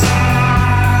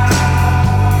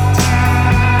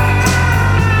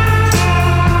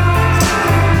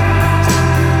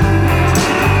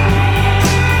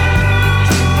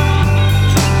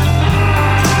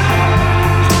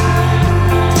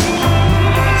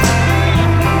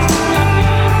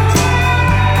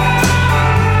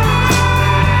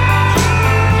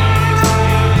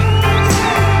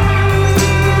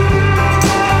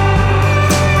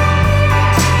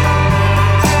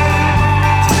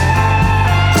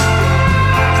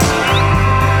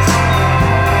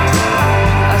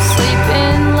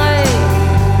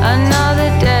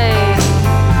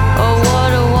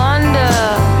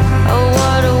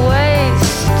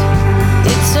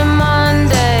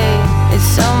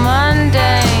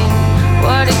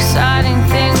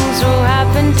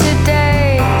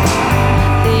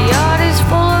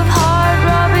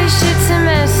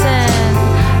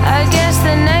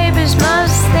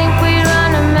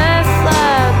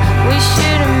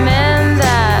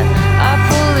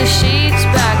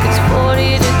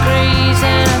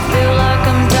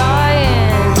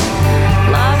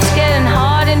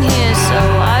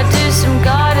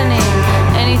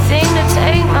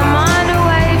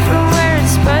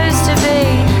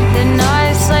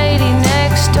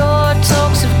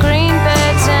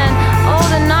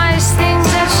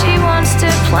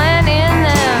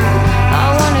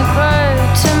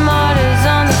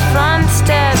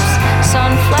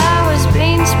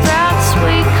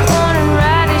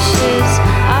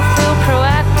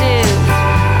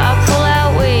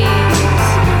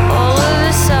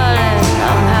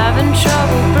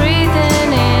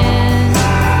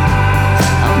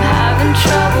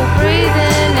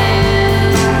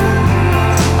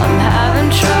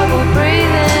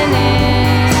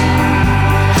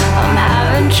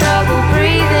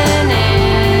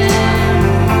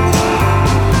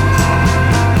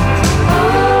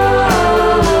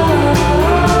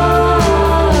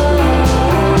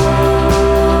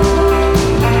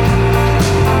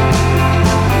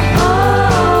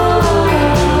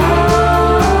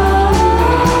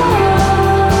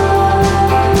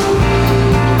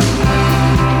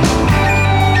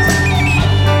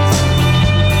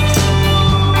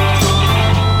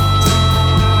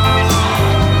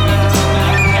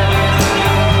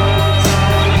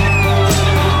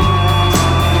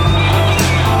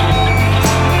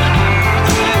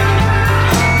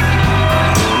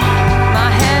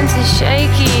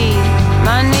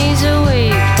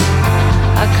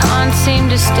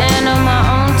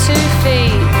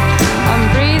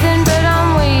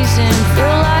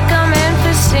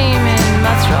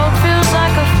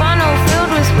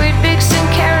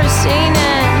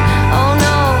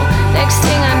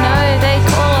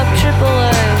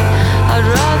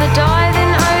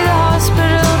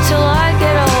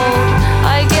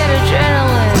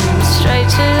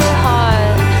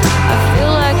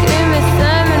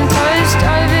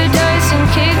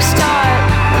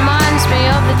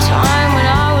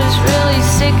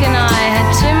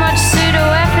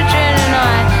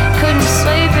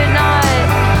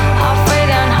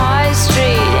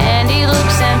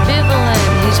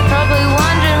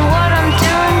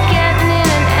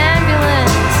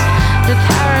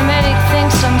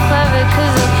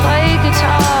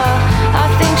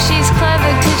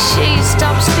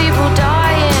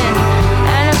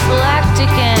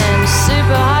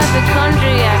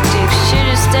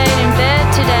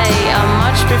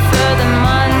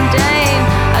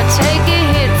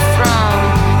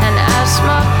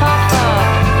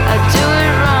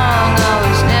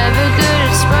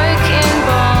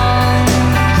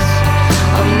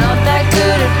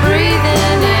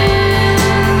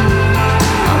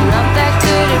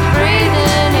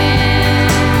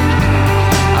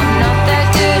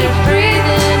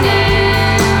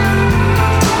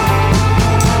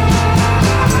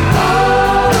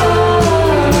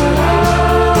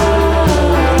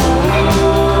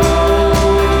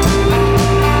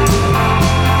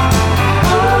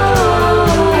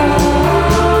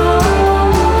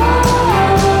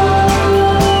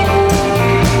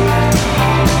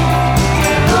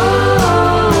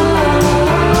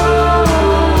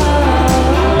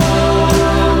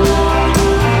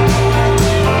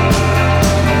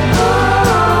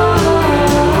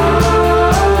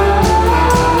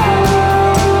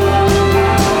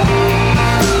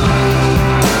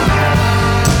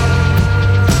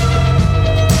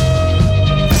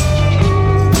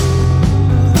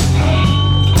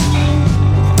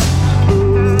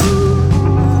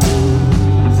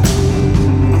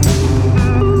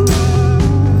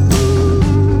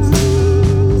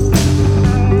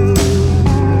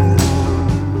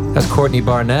 Courtney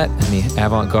Barnett, and the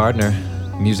avant-gardener,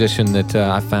 musician that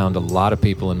I found a lot of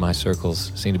people in my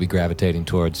circles seem to be gravitating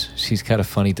towards. She's got a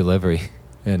funny delivery,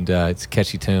 and it's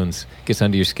catchy tunes. Gets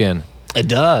under your skin. It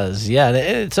does, yeah.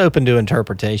 It's open to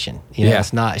interpretation.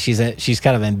 It's not. She's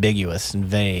kind of ambiguous and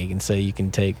vague, and so you can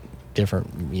take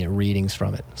different readings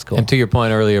from it. It's cool. And to your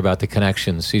point earlier about the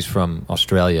connections, she's from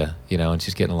Australia, and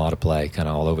she's getting a lot of play, kind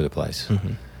of all over the place.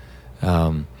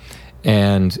 Mm-hmm.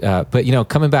 But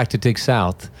coming back to Dig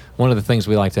South, one of the things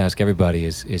we like to ask everybody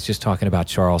is just talking about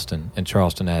Charleston and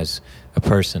Charleston as a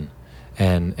person,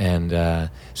 and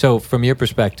so from your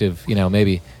perspective,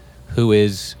 maybe who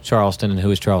is Charleston and who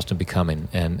is Charleston becoming,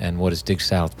 and what does Dig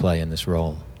South play in this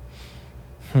role?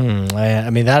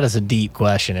 I mean, that is a deep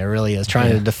question. It really is,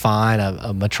 trying to define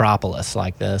a metropolis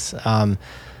like this.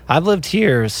 I've lived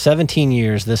here 17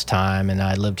 years this time, and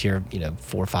I lived here,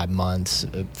 4 or 5 months,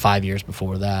 5 years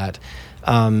before that.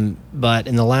 But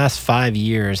in the last 5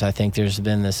 years, I think there's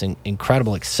been this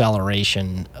incredible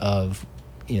acceleration of,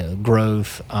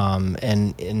 growth,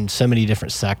 and in so many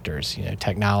different sectors.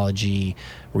 Technology,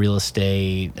 real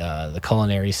estate, the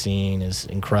culinary scene is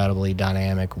incredibly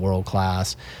dynamic, world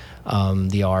class.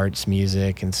 The arts,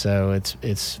 music, and so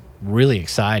it's really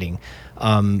exciting.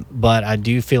 But I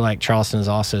do feel like Charleston is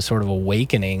also sort of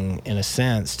awakening in a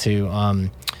sense to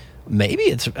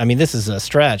maybe this is a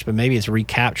stretch, but maybe it's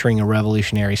recapturing a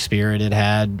revolutionary spirit it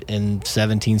had in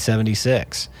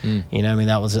 1776.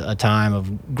 That was a time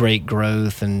of great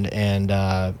growth and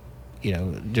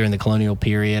during the colonial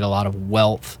period, a lot of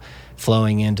wealth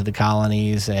flowing into the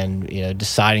colonies, and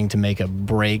deciding to make a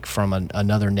break from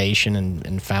another nation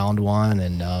and found one,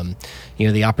 and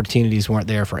the opportunities weren't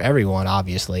there for everyone,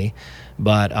 obviously,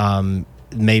 but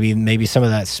maybe some of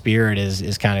that spirit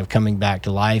is kind of coming back to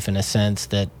life in a sense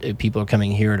that people are coming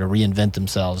here to reinvent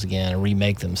themselves again and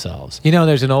remake themselves.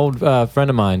 There's an old friend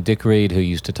of mine, Dick Reed, who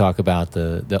used to talk about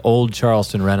the old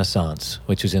Charleston Renaissance,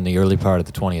 which was in the early part of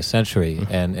the 20th century,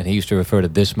 and he used to refer to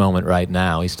this moment right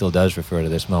now. He still does refer to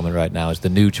this moment right now as the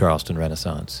new Charleston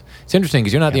Renaissance. It's interesting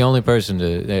because you're not the only person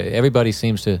everybody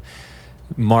seems to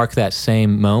mark that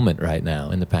same moment right now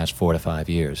in the past 4 to 5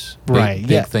 years.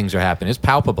 Big things are happening. It's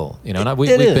palpable.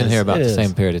 We've been here about the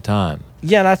same period of time.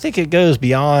 Yeah, and I think it goes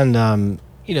beyond,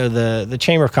 the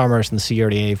Chamber of Commerce and the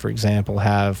CRDA, for example,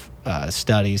 have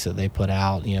studies that they put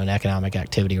out, and economic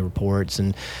activity reports,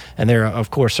 and there are,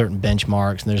 of course, certain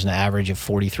benchmarks, and there's an average of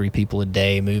 43 people a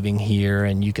day moving here,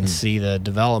 and you can see the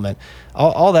development.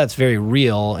 All that's very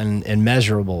real and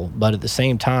measurable, but at the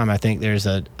same time, I think there's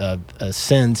a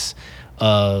sense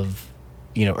of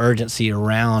urgency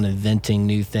around inventing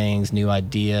new things, new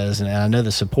ideas, and I know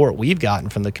the support we've gotten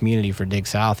from the community for Dig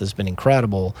South has been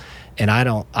incredible, and I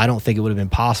don't think it would have been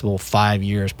possible 5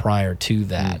 years prior to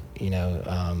that. We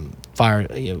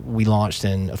launched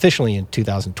officially in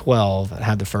 2012 and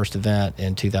had the first event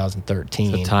in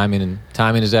 2013. So timing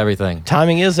is everything.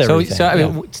 Timing is everything.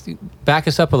 So back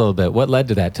us up a little bit. What led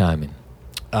to that timing?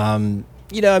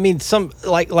 Some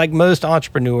like most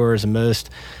entrepreneurs and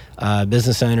most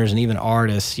business owners and even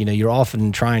artists, you're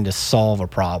often trying to solve a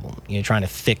problem. You're trying to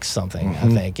fix something. I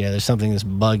think there's something that's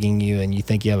bugging you, and you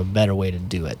think you have a better way to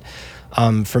do it.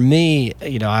 For me,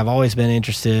 I've always been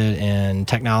interested in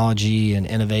technology and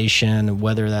innovation,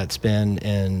 whether that's been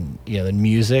in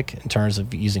music in terms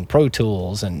of using Pro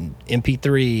Tools and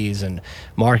MP3s and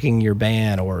marketing your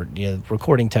band, or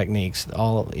recording techniques,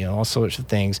 all sorts of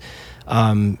things.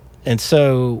 And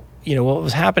so, what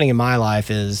was happening in my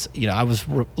life is, I was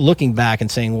looking back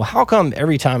and saying, well, how come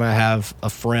every time I have a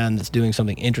friend that's doing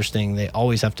something interesting, they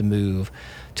always have to move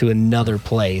to another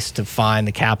place to find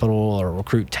the capital or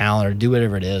recruit talent or do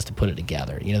whatever it is to put it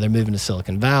together? They're moving to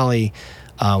Silicon Valley.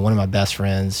 One of my best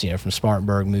friends, from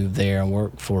Spartanburg, moved there and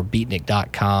worked for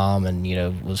beatnik.com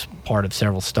and, was part of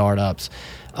several startups.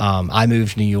 I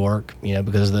moved to New York,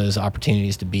 because of those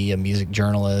opportunities to be a music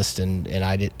journalist, and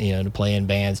I did, to play in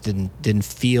bands didn't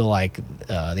feel like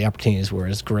the opportunities were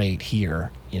as great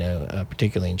here,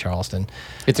 particularly in Charleston.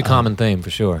 It's a common theme for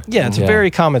sure. Yeah, it's a very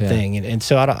common thing, and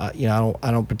so I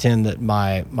don't pretend that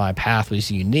my path was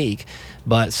unique,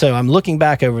 but so I'm looking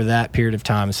back over that period of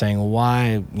time and saying, well,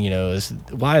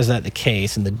 why is that the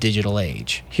case in the digital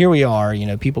age? Here we are,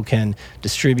 people can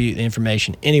distribute the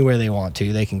information anywhere they want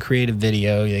to. They can create a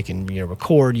video, they can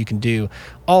record, you can do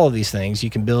all of these things. You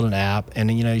can build an app,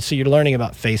 and so you're learning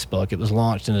about Facebook. It was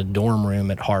launched in a dorm room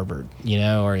at Harvard,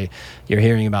 or you're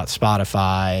hearing about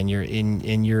Spotify, and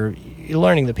you're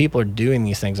learning that people are doing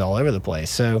these things all over the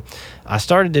place. So I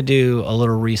started to do a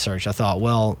little research. I thought,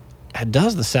 well,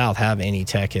 does the South have any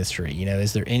tech history?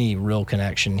 Is there any real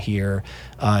connection here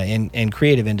in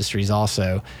creative industries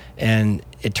also? And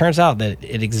it turns out that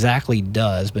it exactly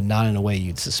does, but not in a way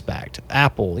you'd suspect.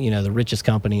 Apple, the richest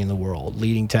company in the world,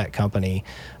 leading tech company,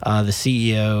 the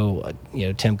CEO,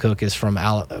 Tim Cook is from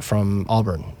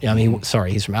Auburn.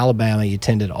 He's from Alabama. He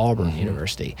attended Auburn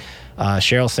University.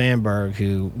 Sheryl Sandberg,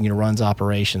 who runs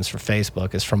operations for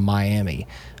Facebook, is from Miami.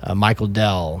 Michael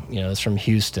Dell, is from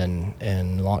Houston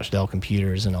and launched Dell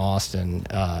Computers in Austin.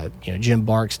 Jim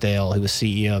Barksdale, who was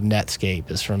CEO of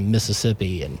Netscape, is from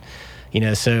Mississippi, and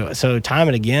so time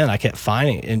and again I kept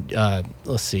finding.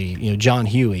 And John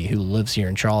Huey, who lives here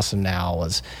in Charleston now,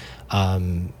 was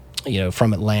from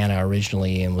Atlanta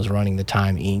originally and was running the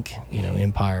Time Inc.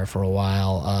 empire for a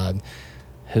while.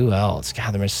 Who else?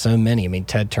 God, there's so many. I mean,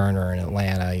 Ted Turner in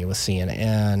Atlanta, with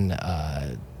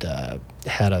CNN, the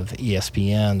head of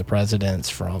ESPN, the president's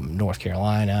from North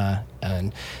Carolina.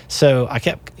 And so I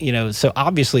kept, so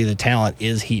obviously the talent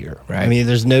is here. Right. I mean,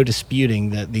 there's no disputing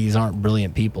that these aren't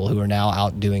brilliant people who are now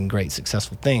out doing great,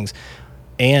 successful things.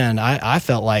 And I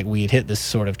felt like we had hit this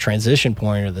sort of transition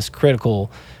point, or this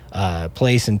critical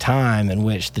place and time in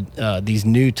which these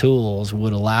new tools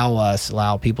would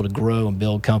allow people to grow and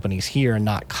build companies here and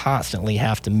not constantly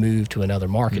have to move to another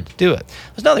market to do it.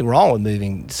 There's nothing wrong with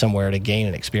moving somewhere to gain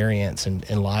an experience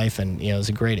in life, and it's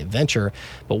a great adventure.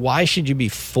 But why should you be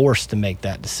forced to make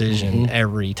that decision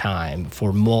every time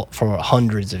for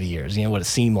hundreds of years? What it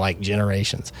seemed like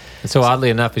generations. And so oddly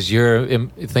enough, as you're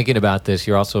thinking about this,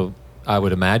 you're also, I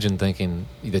would imagine, thinking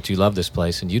that you love this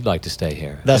place and you'd like to stay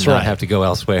here. That's and right. Not have to go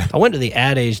elsewhere. I went to the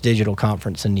Ad Age Digital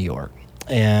Conference in New York,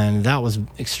 and that was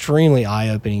extremely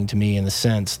eye-opening to me in the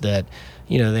sense that,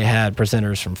 they had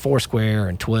presenters from Foursquare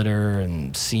and Twitter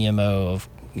and CMO of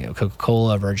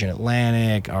Coca-Cola, Virgin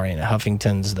Atlantic, Arianna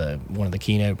Huffington's one of the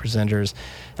keynote presenters.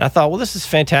 And I thought, well, this is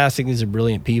fantastic. These are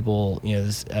brilliant people.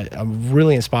 I'm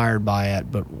really inspired by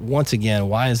it. But once again,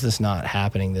 why is this not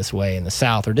happening this way in the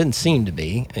South? Or didn't seem to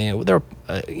be. There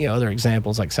are other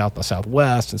examples like South by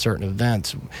Southwest and certain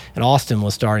events. And Austin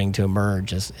was starting to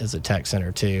emerge as a tech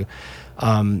center too.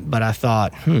 But I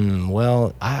thought,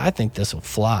 I think this will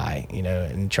fly,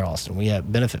 in Charleston. We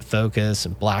have Benefit Focus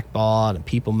and Blackbaud and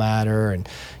People Matter, and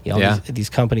these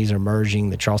companies are merging.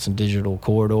 The Charleston Digital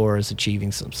Corridor is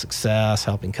achieving some success,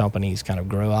 helping companies kind of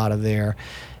grow out of there.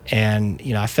 And,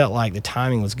 I felt like the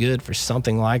timing was good for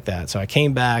something like that. So I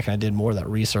came back and I did more of that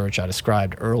research I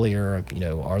described earlier.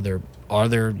 Are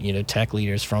there tech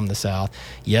leaders from the South?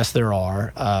 Yes, there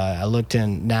are. I looked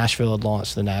in Nashville, had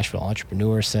launched the Nashville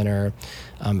Entrepreneur Center.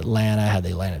 Atlanta had the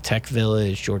Atlanta Tech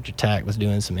Village. Georgia Tech was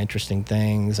doing some interesting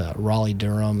things.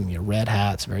 Raleigh-Durham, Red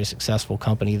Hat's a very successful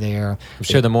company there. I'm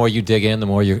sure the more you dig in, the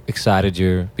more you're excited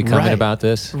you're becoming about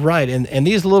this. Right, and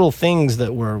these little things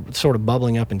that were sort of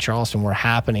bubbling up in Charleston were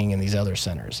happening in these other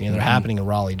centers. They're happening in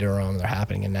Raleigh-Durham, they're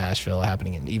happening in Nashville,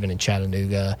 happening even in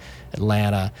Chattanooga,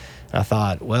 Atlanta. And I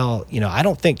thought, well, I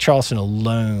don't think Charleston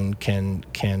alone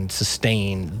can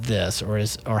sustain this or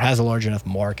has a large enough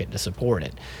market to support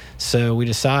it. So we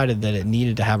decided that it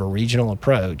needed to have a regional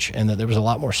approach, and that there was a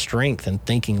lot more strength in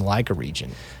thinking like a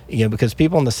region. Because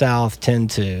people in the South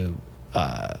tend to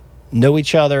know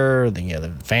each other.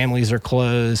 The families are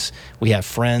close. We have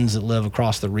friends that live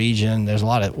across the region. There's a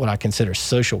lot of what I consider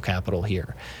social capital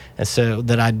here. And so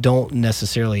that I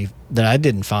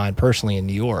didn't find personally in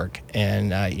New York.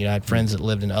 And, I had friends that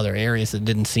lived in other areas that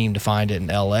didn't seem to find it in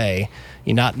L.A.,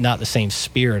 not the same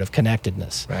spirit of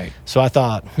connectedness. Right. So I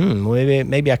thought,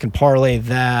 maybe I can parlay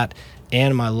that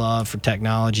and my love for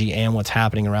technology and what's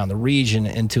happening around the region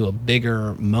into a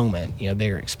bigger moment,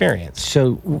 bigger experience.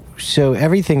 So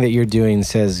everything that you're doing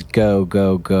says go,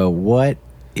 go, go. What,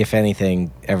 if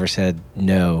anything, ever said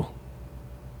no?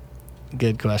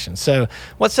 Good question. So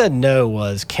what said no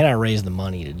was, can I raise the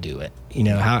money to do it?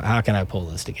 How can I pull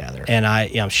this together? And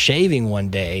I'm shaving one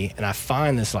day and I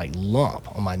find this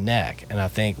lump on my neck, and I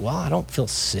think, well, I don't feel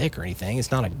sick or anything.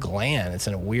 It's not a gland. It's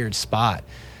in a weird spot.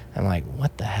 I'm like,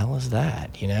 what the hell is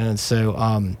that? And so,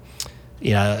 a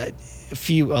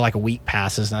week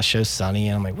passes and I show Sunny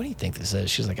and I'm like, what do you think this is?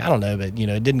 She's like, I don't know, but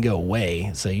it didn't go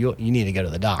away. So you need to go to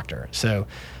the doctor. So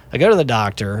I go to the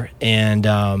doctor, and,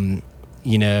 and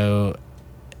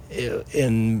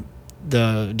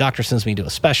the doctor sends me to a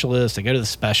specialist. I go to the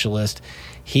specialist.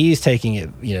 He's taking it,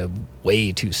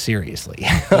 way too seriously.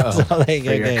 So for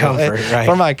your comfort, right?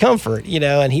 For my comfort,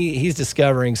 and he's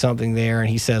discovering something there, and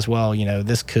he says, well,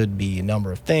 this could be a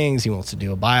number of things. He wants to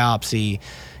do a biopsy,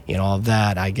 all of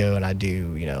that. I go and I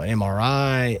do, an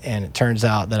MRI, and it turns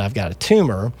out that I've got a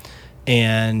tumor,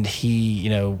 and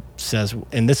he, says,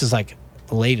 and this is like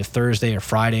late a Thursday or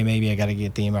Friday, maybe I got to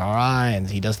get the MRI, and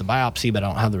he does the biopsy, but I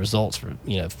don't have the results for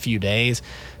a few days.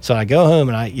 So I go home,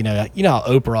 and I how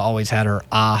Oprah always had her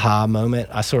aha moment.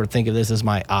 I sort of think of this as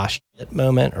my ah shit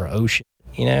moment, or oh shit,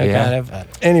 kind of.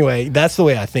 Anyway, that's the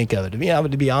way I think of it.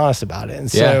 To be honest about it, and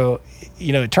so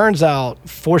it turns out,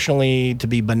 fortunately, to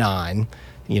be benign.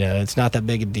 It's not that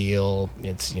big a deal.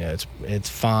 It's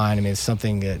fine. I mean, it's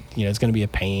something that, it's going to be a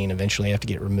pain. Eventually you have to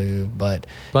get removed, but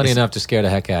funny enough to scare the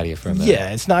heck out of you for a minute. Yeah,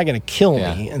 it's not going to kill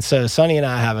me. And so Sonny and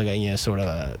I have sort of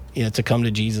a, it's a come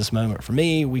to Jesus moment for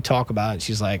me. We talk about it.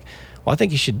 She's like, well, I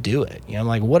think you should do it. I'm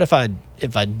like, what if I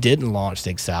didn't launch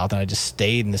Dig South and I just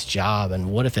stayed in this job,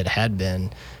 and what if it had been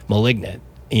malignant,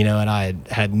 and I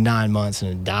had 9 months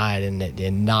and it died,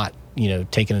 and not,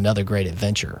 taken another great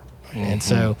adventure. And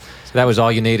so that was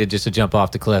all you needed, just to jump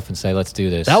off the cliff and say, let's do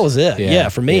this. That was it. Yeah,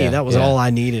 for me, that was all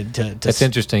I needed to That's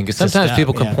interesting, because sometimes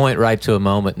people can point right to a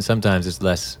moment, and sometimes it's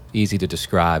less easy to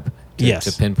describe,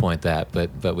 to pinpoint that.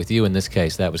 But with you in this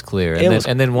case, that was clear.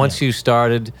 And then once you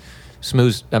started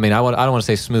smooth, I don't want to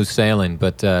say smooth sailing,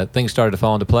 but things started to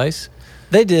fall into place.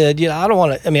 They did. I don't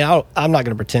want to. I'm not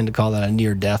going to pretend to call that a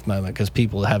near-death moment, because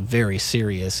people have very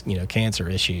serious, cancer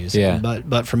issues. Yeah.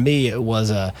 But for me, it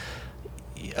was a,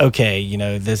 okay,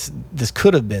 this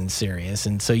could have been serious,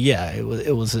 and so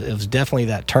it was definitely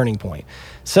that turning point.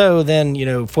 So then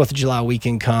 4th of July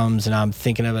weekend comes, and I'm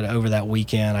thinking of it over that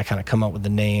weekend. I kind of come up with the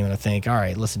name, and I think, all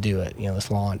right, let's do it.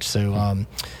 Let's launch. So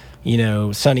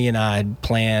Sonny and I had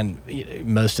planned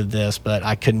most of this, but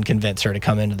I couldn't convince her to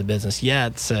come into the business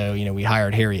yet. So, we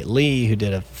hired Harriet Lee, who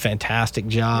did a fantastic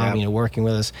job, working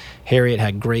with us. Harriet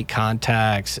had great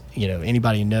contacts.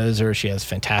 Anybody who knows her, she has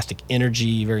fantastic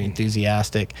energy, very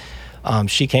enthusiastic.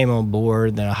 She came on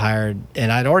board, then I hired,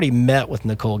 and I'd already met with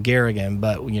Nicole Garrigan,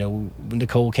 but,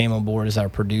 Nicole came on board as our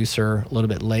producer a little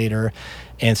bit later.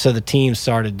 And so the team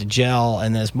started to gel,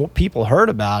 and as more people heard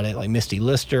about it, like Misty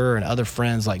Lister and other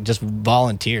friends, like just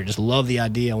volunteered, just loved the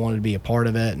idea, wanted to be a part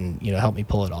of it, and help me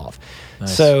pull it off.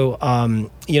 Nice. So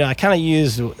I kind of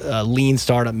used a lean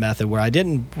startup method where I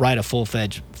didn't write a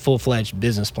full-fledged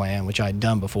business plan, which I'd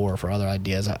done before for other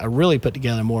ideas. I really put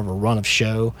together more of a run of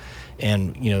show,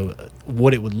 and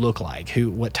what it would look like,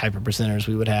 what type of presenters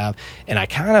we would have, and I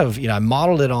kind of I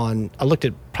modeled it on. I looked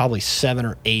at probably 7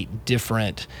 or 8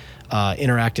 different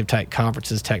interactive type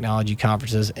conferences, technology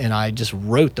conferences, and I just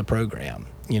wrote the program,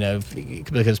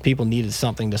 because people needed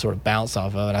something to sort of bounce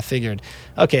off of. And I figured,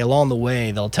 okay, along the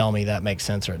way, they'll tell me that makes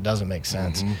sense or it doesn't make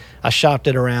sense. Mm-hmm. I shopped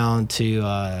it around to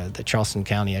the Charleston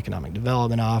County Economic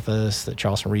Development Office, the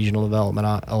Charleston Regional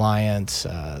Development Alliance,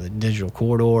 the Digital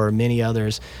Corridor, many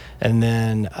others. And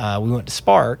then we went to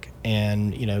Spark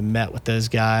and, met with those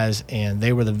guys, and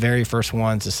they were the very first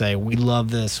ones to say, we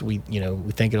love this, we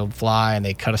think it'll fly, and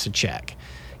they cut us a check.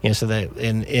 So that,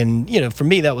 and for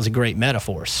me, that was a great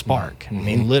metaphor, Spark.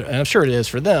 Mm-hmm. And I'm sure it is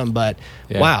for them, but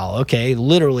wow, okay,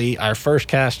 literally our first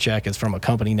cash check is from a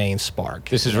company named Spark.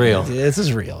 This is real. This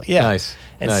is real, yeah. Nice.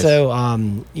 And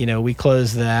so, we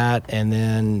closed that, and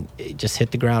then it just hit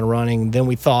the ground running. Then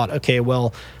we thought, okay,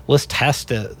 well, let's test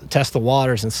the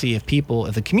waters and see if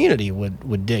the community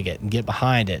would dig it and get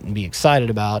behind it and be excited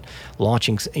about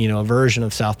launching, a version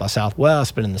of South by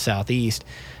Southwest, but in the Southeast.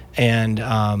 And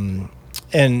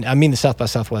I mean the South by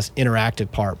Southwest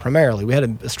interactive part primarily. We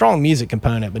had a strong music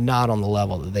component, but not on the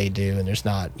level that they do. And there's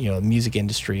not, a music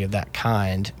industry of that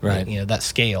kind, right? That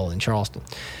scale in Charleston.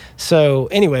 So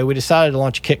anyway, we decided to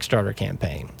launch a Kickstarter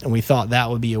campaign, and we thought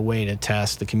that would be a way to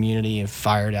test the community and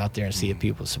fire it out there and see if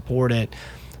people support it.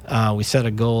 We set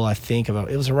a goal, I think, it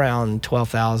was around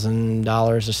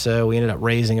 $12,000 or so. We ended up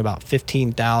raising about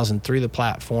 $15,000 through the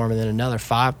platform, and then another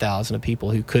 $5,000 of people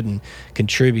who couldn't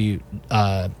contribute,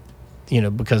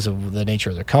 because of the nature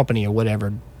of their company or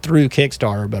whatever, through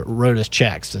Kickstarter, but wrote us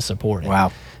checks to support it.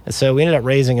 Wow. And so we ended up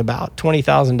raising about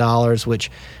 $20,000,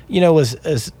 which,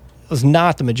 was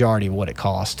not the majority of what it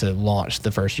cost to launch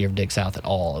the first year of Dig South at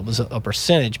all. It was a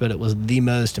percentage, but it was the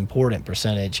most important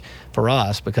percentage for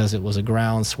us, because it was a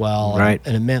groundswell, right.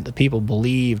 And it meant that people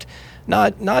believed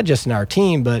not just in our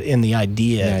team, but in the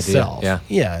idea itself.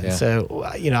 Yeah. So,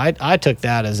 I took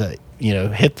that as a,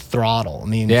 hit the throttle. I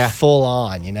mean, full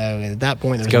on, at that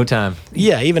point. It's go time.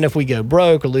 Yeah. Even if we go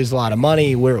broke or lose a lot of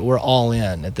money, we're all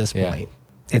in at this point.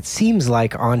 It seems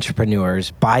like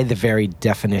entrepreneurs, by the very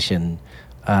definition,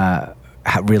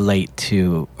 relate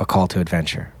to a call to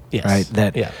adventure. Yes. Right?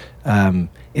 That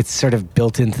it's sort of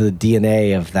built into the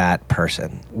DNA of that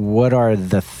person. What are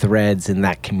the threads in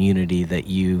that community that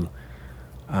you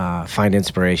find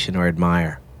inspiration or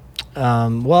admire?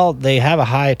 Well, they have a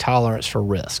high tolerance for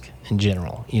risk in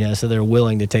general, so they're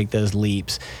willing to take those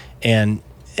leaps. And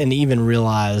and even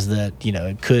realize that,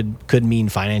 it could mean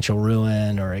financial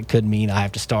ruin, or it could mean I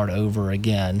have to start over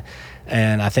again.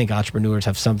 And I think entrepreneurs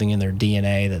have something in their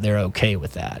DNA that they're okay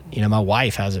with that. My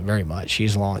wife has it very much.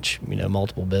 She's launched,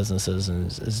 multiple businesses, and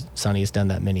as Sonny has done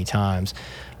that many times.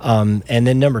 And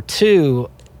then number two,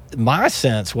 my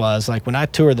sense was like when I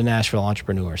toured the Nashville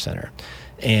Entrepreneur Center,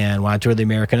 and when I toured the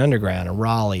American Underground in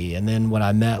Raleigh, and then when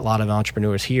I met a lot of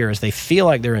entrepreneurs here, is they feel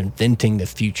like they're inventing the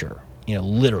future,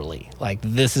 literally. Like,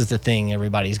 this is the thing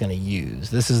everybody's going to use.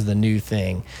 This is the new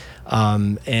thing.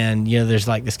 And, there's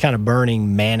like this kind of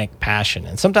burning manic passion.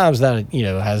 And sometimes that,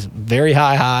 has very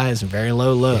high highs and very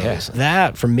low lows. Yeah.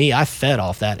 That, for me, I fed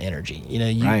off that energy.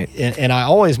 Right. And I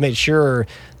always made sure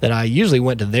that I usually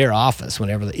went to their office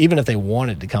whenever, even if they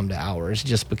wanted to come to ours,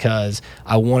 just because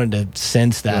I wanted to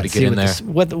sense that. To get in there.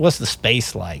 What's the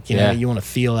space like? You want to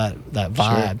feel that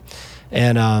vibe. Sure.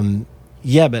 And,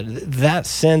 but that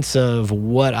sense of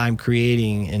what I'm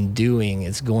creating and doing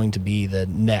is going to be the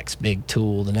next big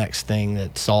tool, the next thing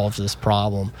that solves this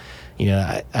problem.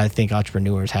 I think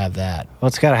entrepreneurs have that. Well,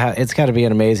 it's got to be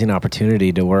an amazing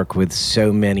opportunity to work with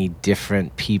so many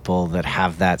different people that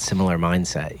have that similar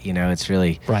mindset. It's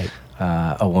really right.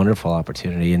 A wonderful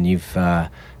opportunity, and you've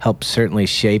helped certainly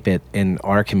shape it in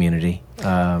our community.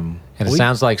 And it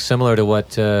sounds like similar to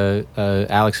what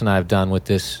Alex and I have done with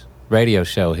this radio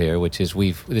show here, which is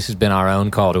this has been our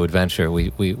own call to adventure.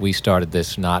 We started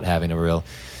this not having a real,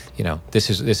 this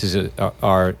is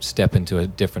our step into a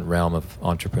different realm of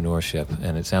entrepreneurship,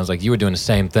 and it sounds like you were doing the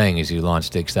same thing as you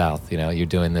launched Dig South. You're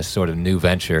doing this sort of new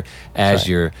venture as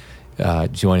you're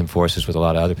joining forces with a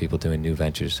lot of other people doing new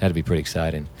ventures. Had to be pretty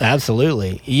exciting.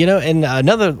 Absolutely. And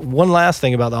one last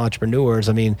thing about the entrepreneurs,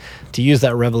 to use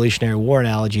that Revolutionary War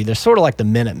analogy, they're sort of like the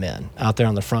Minutemen out there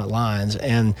on the front lines,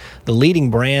 and the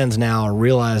leading brands now are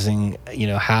realizing,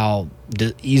 how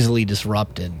easily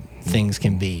disrupted things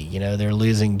can be. They're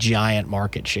losing giant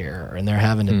market share, and they're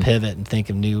having to pivot and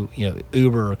think of new,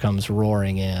 Uber comes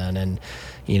roaring in, and,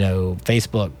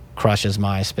 Facebook crushes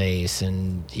MySpace,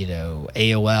 and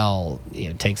AOL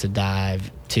takes a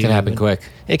dive too. It can happen quick.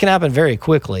 It can happen very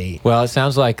quickly. Well, it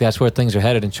sounds like that's where things are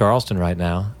headed in Charleston right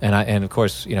now, and of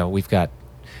course we've got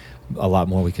a lot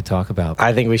more we could talk about.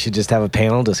 I think we should just have a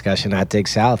panel discussion at Dig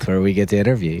South where we get to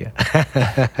interview you.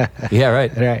 Yeah,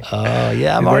 right.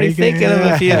 I'm already thinking of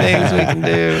a few things we can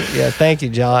do. Yeah, thank you,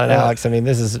 John and Alex.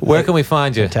 This is where can we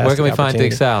find you? Where can we find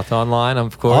Dig South? Online,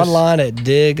 of course. Online at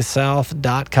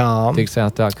digsouth.com.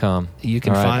 Digsouth.com. You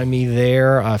can find me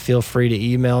there. Feel free to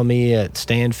email me at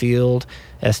Stanfield,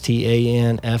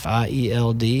 STANFIELD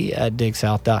at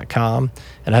digsouth.com.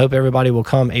 And I hope everybody will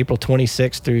come April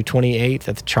 26th through 28th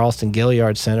at the Charleston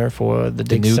Gilliard Center for the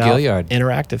Dig South Gilliard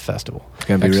Interactive Festival. It's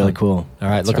going to be really cool. All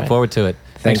right, looking forward to it.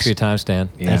 Thanks for your time,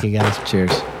 Stan. Yeah. Thank you, guys.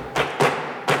 Cheers.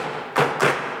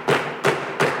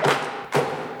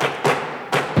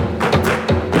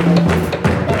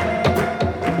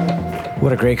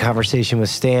 What a great conversation with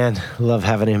Stan. Love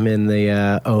having him in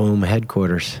the OHM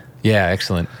headquarters. Yeah,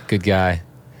 excellent. Good guy.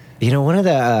 One of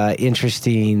the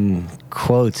interesting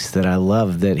quotes that I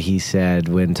love that he said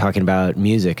when talking about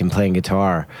music and playing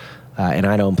guitar, and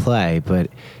I don't play, but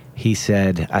he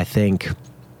said, I find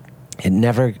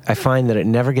that it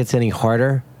never gets any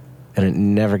harder and it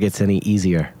never gets any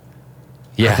easier.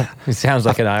 Yeah, it sounds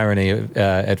like an irony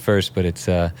at first, but it's.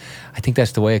 I think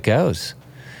that's the way it goes.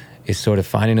 It's sort of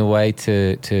finding a way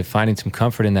to finding some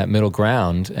comfort in that middle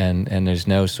ground, and there's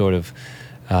no sort of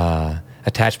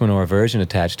attachment or aversion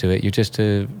attached to it. You're just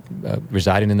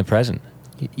residing in the present.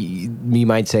 You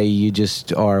might say you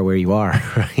just are where you are,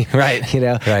 right? Right.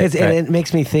 And it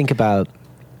makes me think about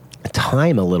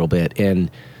time a little bit, and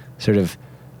sort of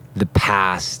the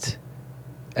past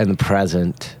and the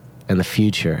present and the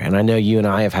future. And I know you and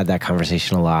I have had that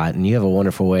conversation a lot, and you have a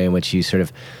wonderful way in which you sort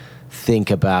of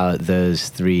think about those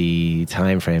three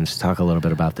time frames. Talk a little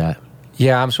bit about that.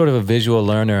 Yeah, I'm sort of a visual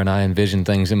learner, and I envision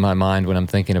things in my mind when I'm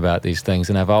thinking about these things.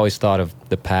 And I've always thought of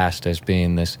the past as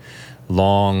being this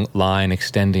long line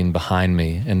extending behind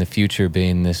me, and the future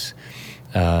being this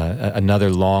another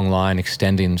long line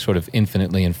extending sort of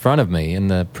infinitely in front of me,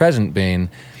 and the present being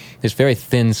this very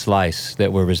thin slice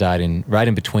that we're residing right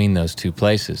in between those two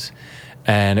places.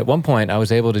 And at one point, I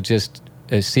was able to just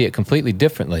see it completely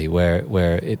differently, where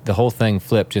the whole thing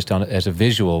flipped just on as a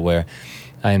visual, where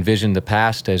I envisioned the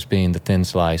past as being the thin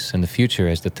slice and the future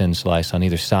as the thin slice on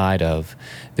either side of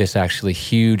this actually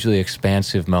hugely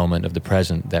expansive moment of the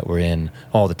present that we're in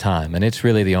all the time. And it's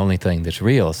really the only thing that's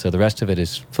real. So the rest of it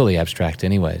is fully abstract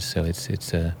anyways. So it's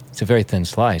a very thin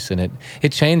slice. And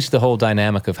it changed the whole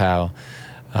dynamic of how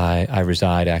I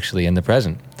reside actually in the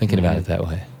present, thinking about it that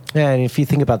way. Yeah, and if you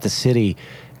think about the city,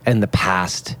 and the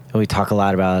past. And we talk a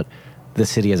lot about the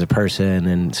city as a person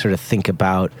and sort of think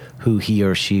about who he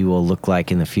or she will look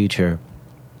like in the future.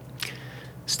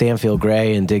 Stanfield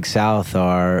Gray and Dig South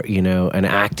are, an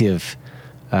active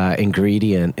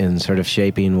ingredient in sort of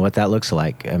shaping what that looks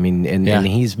like. I mean, and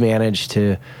he's managed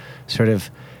to sort of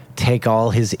take all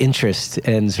his interests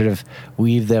and sort of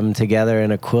weave them together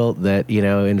in a quilt that,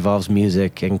 involves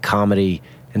music and comedy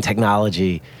and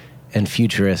technology and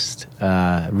futurist.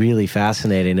 Really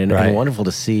fascinating and wonderful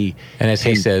to see. And as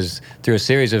he says, through a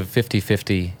series of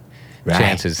 50-50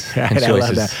 chances and choices. I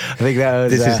love that. I think that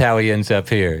was, this is how he ends up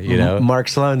here, Mark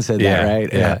Sloan said that,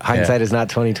 right? Yeah, hindsight is not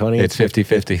 20/20. It's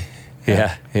 50-50.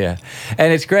 Yeah.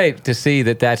 And it's great to see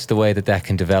that that's the way that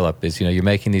can develop is, you're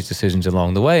making these decisions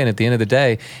along the way. And at the end of the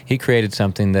day, he created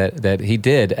something that he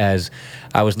did. As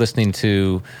I was listening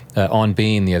to On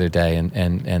Being the other day,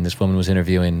 and this woman was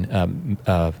interviewing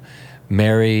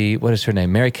Mary, what is her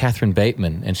name? Mary Catherine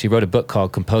Bateman. And she wrote a book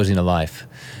called Composing a Life.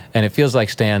 And it feels like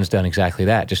Stan's done exactly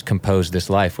that, just composed this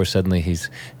life where suddenly he's,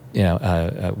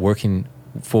 working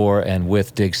for and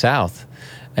with Dig South.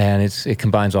 And it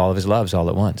combines all of his loves all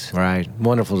at once. Right.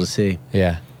 Wonderful to see.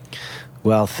 Yeah.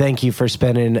 Well, thank you for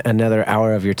spending another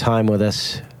hour of your time with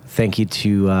us. Thank you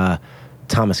to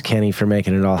Thomas Kenny for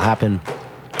making it all happen.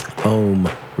 Ohm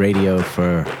Radio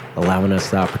for allowing us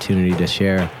the opportunity to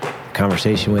share a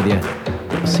conversation with you.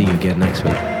 We'll see you again next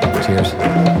week. Cheers.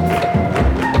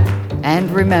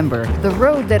 And remember, the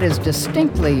road that is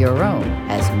distinctly your own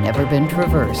has never been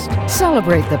traversed.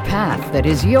 Celebrate the path that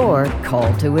is your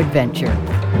call to adventure.